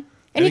 man.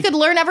 And you could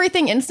learn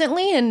everything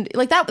instantly, and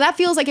like that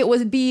feels like it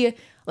would be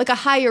like a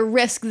higher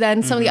risk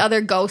than some of the other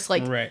ghosts,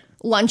 like Right.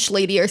 Lunch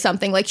Lady or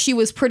something. Like she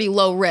was pretty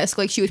low risk,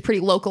 like she was pretty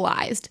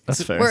localized.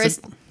 That's fair. Whereas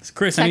So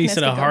Chris, I know you Technus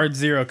said a could go. hard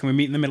 0. Can we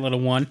meet in the middle at a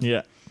 1?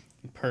 Yeah.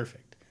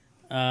 Perfect.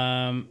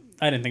 I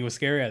didn't think it was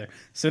scary either.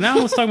 So now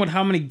let's talk about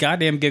how many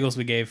goddamn giggles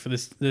we gave for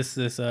this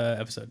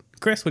episode.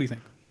 Chris, what do you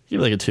think? Give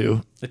it like a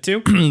 2. The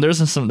 2?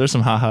 there's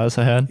some ha-has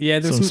I had. Yeah,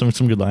 there's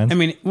some good lines. I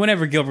mean,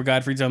 whenever Gilbert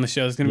Gottfried's on the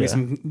show, there's gonna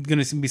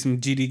Yeah. be some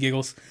GD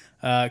giggles.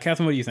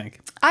 Catherine, what do you think?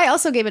 I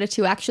also gave it a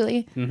 2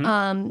 actually.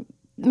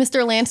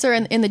 Mr. Lancer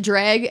in the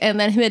drag, and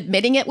then him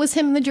admitting it was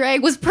him in the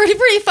drag was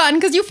pretty fun,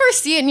 because you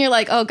first see it and you're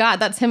like, oh God,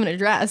 that's him in a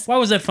dress. Why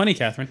was that funny,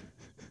 Catherine?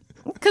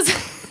 Because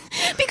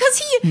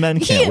he Men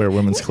can't wear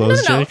women's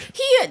clothes, no. Jake.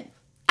 He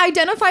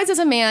identifies as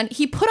a man.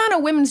 He put on a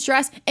women's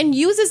dress and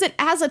uses it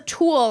as a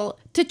tool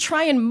to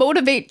try and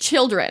motivate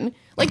children.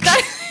 Like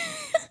that.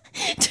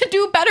 To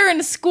do better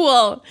in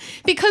school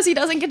because he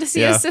doesn't get to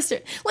see Yeah. his sister.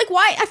 Like,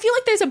 why? I feel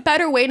like there's a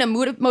better way to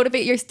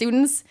motivate your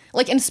students,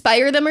 like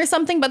inspire them or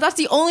something, but that's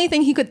the only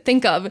thing he could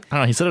think of. I don't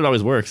know. He said it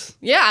always works.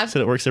 Yeah. He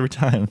said it works every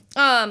time.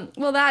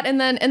 Well, that,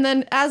 and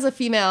then as a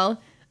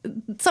female,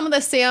 some of the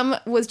Sam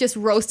was just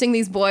roasting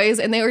these boys,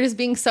 and they were just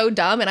being so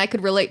dumb, and I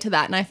could relate to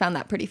that, and I found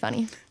that pretty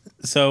funny.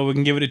 So we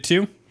can give it a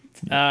 2.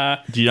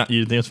 Do you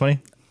think it's funny?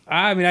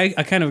 I mean,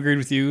 I kind of agreed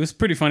with you. It was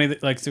pretty funny.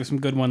 That, like, there were some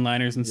good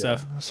one-liners and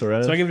stuff. So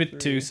I give it a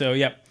 2. So,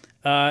 yep.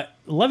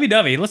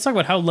 Lovey-dovey. Let's talk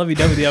about how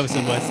lovey-dovey the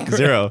episode was.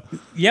 0.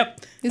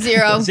 Yep.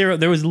 0. 0.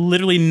 There was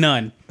literally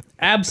none.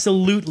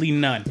 Absolutely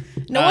none.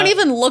 No one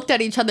even looked at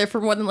each other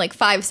for more than like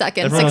 5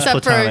 seconds, Everyone was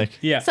platonic.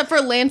 Yeah. except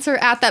for Lancer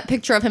at that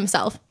picture of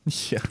himself.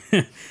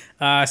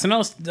 Yeah. So now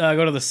let's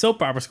go to the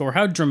soap opera score.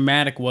 How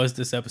dramatic was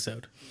this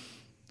episode?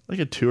 Like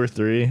a 2 or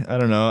 3. I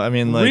don't know. I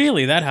mean, like.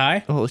 Really? That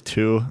high? Oh, like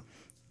 2.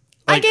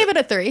 I gave it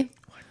a 3.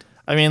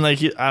 I mean, like,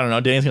 I don't know.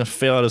 Danny's going to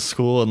fail out of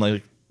school and,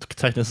 like,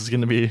 Technus is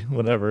going to be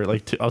whatever.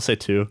 Like, 2, I'll say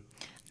 2.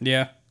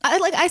 Yeah.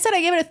 I said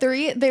I gave it a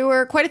 3. There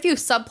were quite a few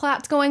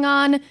subplots going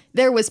on.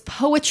 There was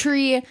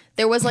poetry.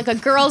 There was like a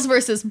girls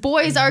versus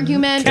boys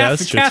argument. Yeah,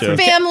 that's true, Catherine,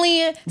 too.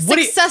 Family What do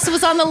you- success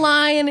was on the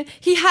line.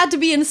 He had to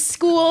be in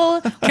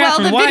school while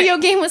Catherine, the why- video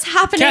game was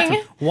happening.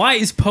 Catherine, why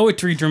is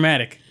poetry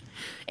dramatic?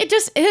 It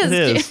just is.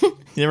 It is. You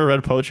never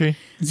read poetry?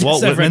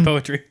 Yes, I've read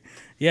poetry.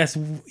 Yes.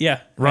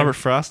 Yeah. Robert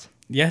Frost?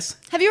 Yes.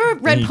 Have you ever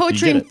read You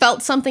poetry get and it.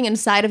 felt something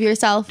inside of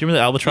yourself? Do you remember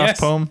the Albatross Yes.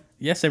 poem?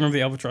 Yes, I remember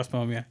the Albatross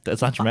poem, yeah.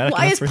 That's not dramatic.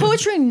 Why enough is for him?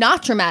 poetry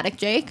not dramatic,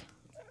 Jake?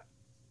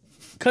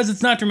 Because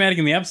it's not dramatic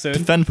in the episode.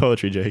 Defend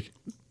poetry, Jake.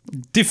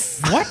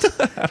 What?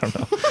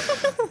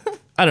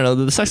 I don't know.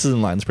 The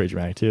sexism line's pretty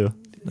dramatic, too.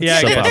 Yeah,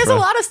 I Soap get it. There's a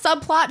opera. lot of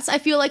subplots, I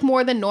feel like,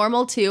 more than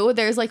normal, too.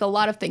 There's like a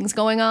lot of things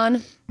going on.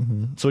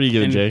 So what do you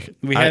give it, And Jake?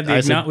 we had I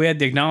said we had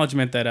the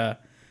acknowledgement that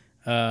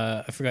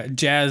I forgot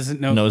Jazz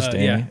knows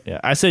Danny. Yeah.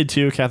 I say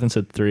 2. Catherine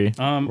said 3.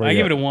 I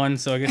give it a 1,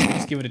 so I guess we'll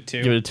just give it a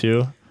 2. Give it a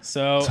 2.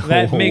 So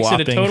that makes it a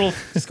whopping- total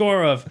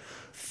score of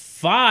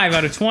 5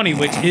 out of 20,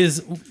 which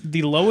is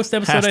the lowest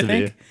episode, Has I to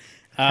think. be.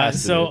 Has to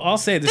So be. I'll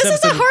say this This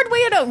is episode. a hard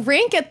way to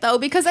rank it, though,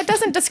 because that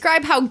doesn't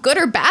describe how good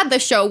or bad the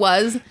show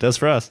was. Does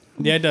for us.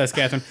 Yeah, it does,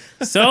 Catherine.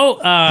 So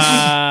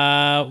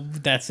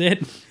that's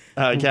it.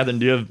 Catherine,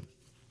 do you have...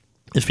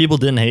 If people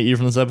didn't hate you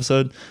from this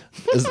episode,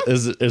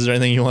 is there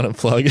anything you want to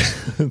plug?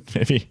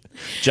 Maybe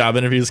job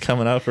interviews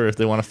coming up, or if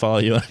they want to follow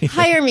you on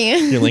Hire me.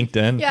 your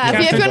LinkedIn? Yeah,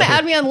 if you want to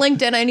add me on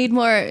LinkedIn, I need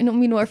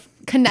more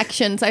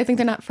connections. I think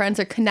they're not friends,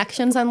 they're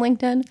connections on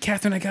LinkedIn.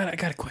 Catherine, I got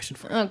a question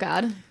for you. Oh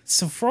God.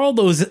 So for all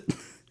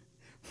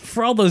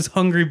those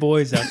hungry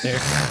boys out there,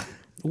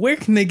 where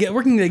can they get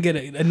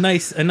a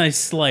nice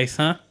slice,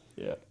 huh?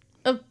 Yeah.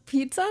 A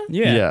pizza?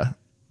 Yeah.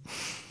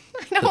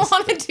 I don't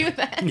want to do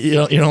that. You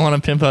don't want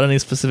to pimp out any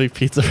specific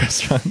pizza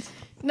restaurants?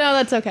 No,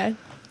 that's okay.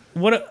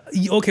 What?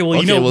 Okay, well,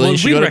 Okay, you know, well, you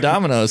should we go to rec-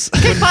 Domino's.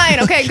 Okay, fine.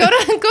 Okay, go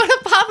to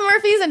Papa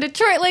Murphy's in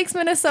Detroit Lakes,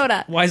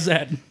 Minnesota. Why is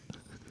that?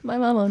 My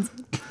mom owns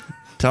it.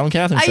 Tell them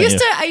Catherine I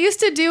sent you. used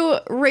to do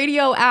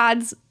radio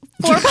ads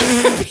for Papa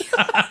Murphy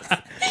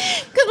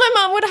because my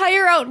mom would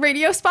hire out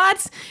radio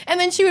spots, and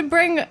then she would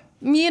bring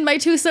me and my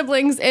 2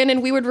 siblings in,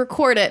 and we would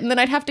record it, and then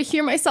I'd have to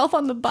hear myself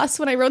on the bus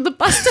when I rode the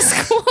bus to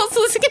school. So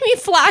this give me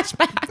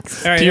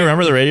flashbacks. All right, Do you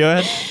remember the radio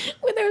ad?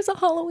 When there was a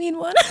Halloween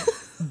one,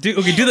 do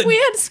the. we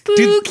had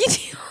spooky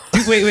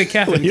deals. Wait,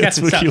 Catherine, Wait,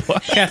 Catherine, spooky stop.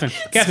 what? Catherine,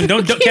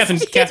 don't, Spooky Catherine,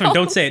 deal.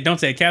 don't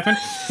say it, Catherine.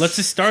 Let's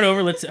just start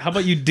over. How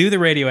about you do the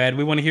radio ad?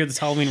 We want to hear this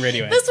Halloween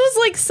radio ad. This was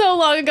like so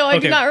long ago, I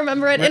Okay. do not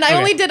remember it, and I Okay.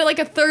 only did like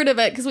a third of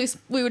it because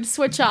we would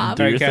switch off.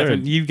 All right, your Catherine,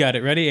 third. you've got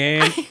it. Ready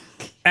and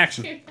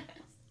action.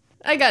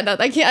 I got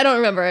nothing. I don't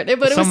remember it. But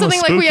it was Some was something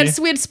like we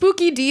spooky. had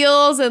spooky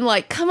deals and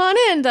like, come on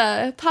in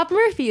to Papa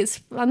Murphy's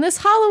on this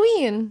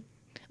Halloween.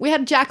 We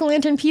had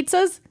jack-o'-lantern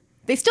pizzas.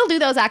 They still do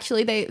those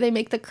actually. They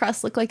make the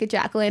crust look like a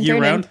jack-o'-lantern. Year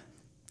round.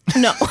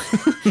 No. I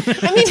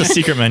mean, It's a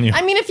secret menu.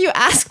 I mean, if you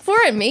ask for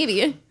it,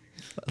 maybe.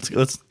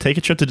 Let's take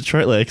a trip to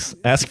Detroit Lakes.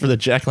 Ask for the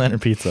jack-o'-lantern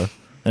pizza.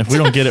 And if we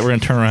don't get it, we're gonna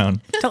turn around.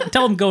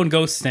 Tell them go and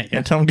ghost snake.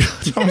 And tell them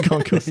go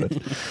and cook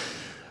it.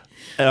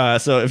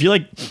 So if you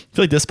like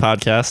this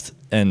podcast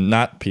and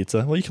not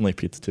pizza, well, you can like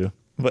pizza too.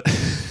 But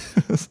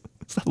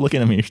stop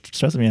looking at me. You're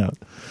stressing me out.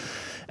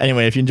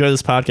 Anyway, if you enjoy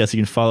this podcast, you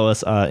can follow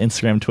us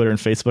Instagram, Twitter, and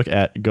Facebook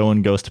at Go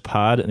and Ghost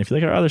Pod. And if you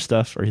like our other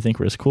stuff or you think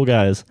we're just cool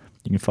guys,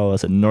 you can follow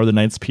us at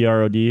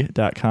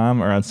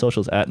northernightsprod.com or on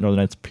socials at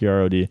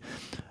northernightsprod.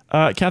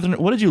 Catherine,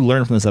 what did you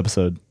learn from this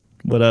episode?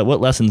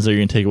 What lessons are you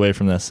going to take away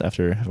from this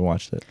after having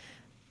watched it?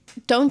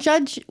 Don't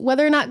judge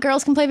whether or not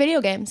girls can play video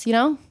games, you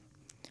know?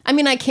 I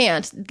mean, I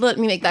can't. Let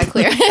me make that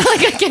clear. Like,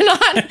 I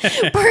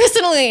cannot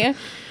personally.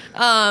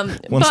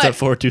 One step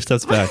forward, 2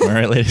 steps back. Am I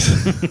right,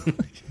 ladies?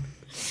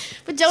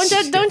 But don't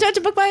judge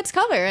a book by its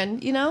cover,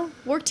 and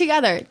work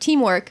together,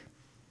 teamwork.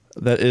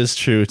 That is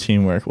true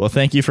teamwork. Well,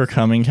 thank you for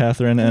coming,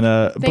 Catherine.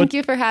 And thank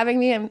you for having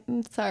me.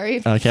 I'm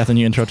sorry. Catherine,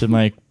 you interrupted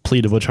my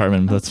plea to Butch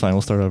Hartman. That's fine.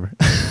 We'll start over.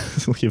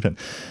 We'll keep it.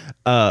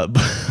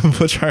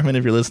 Butch Hartman,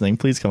 if you're listening,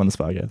 please come on this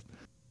podcast.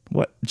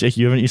 What, Jake?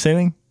 You say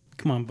anything?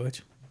 Come on,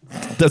 Butch.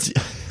 That's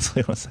what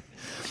I want to say.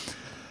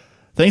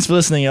 Thanks for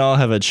listening, y'all.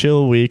 Have a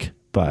chill week.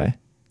 Bye.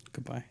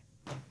 Goodbye.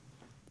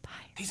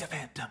 He's a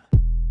phantom.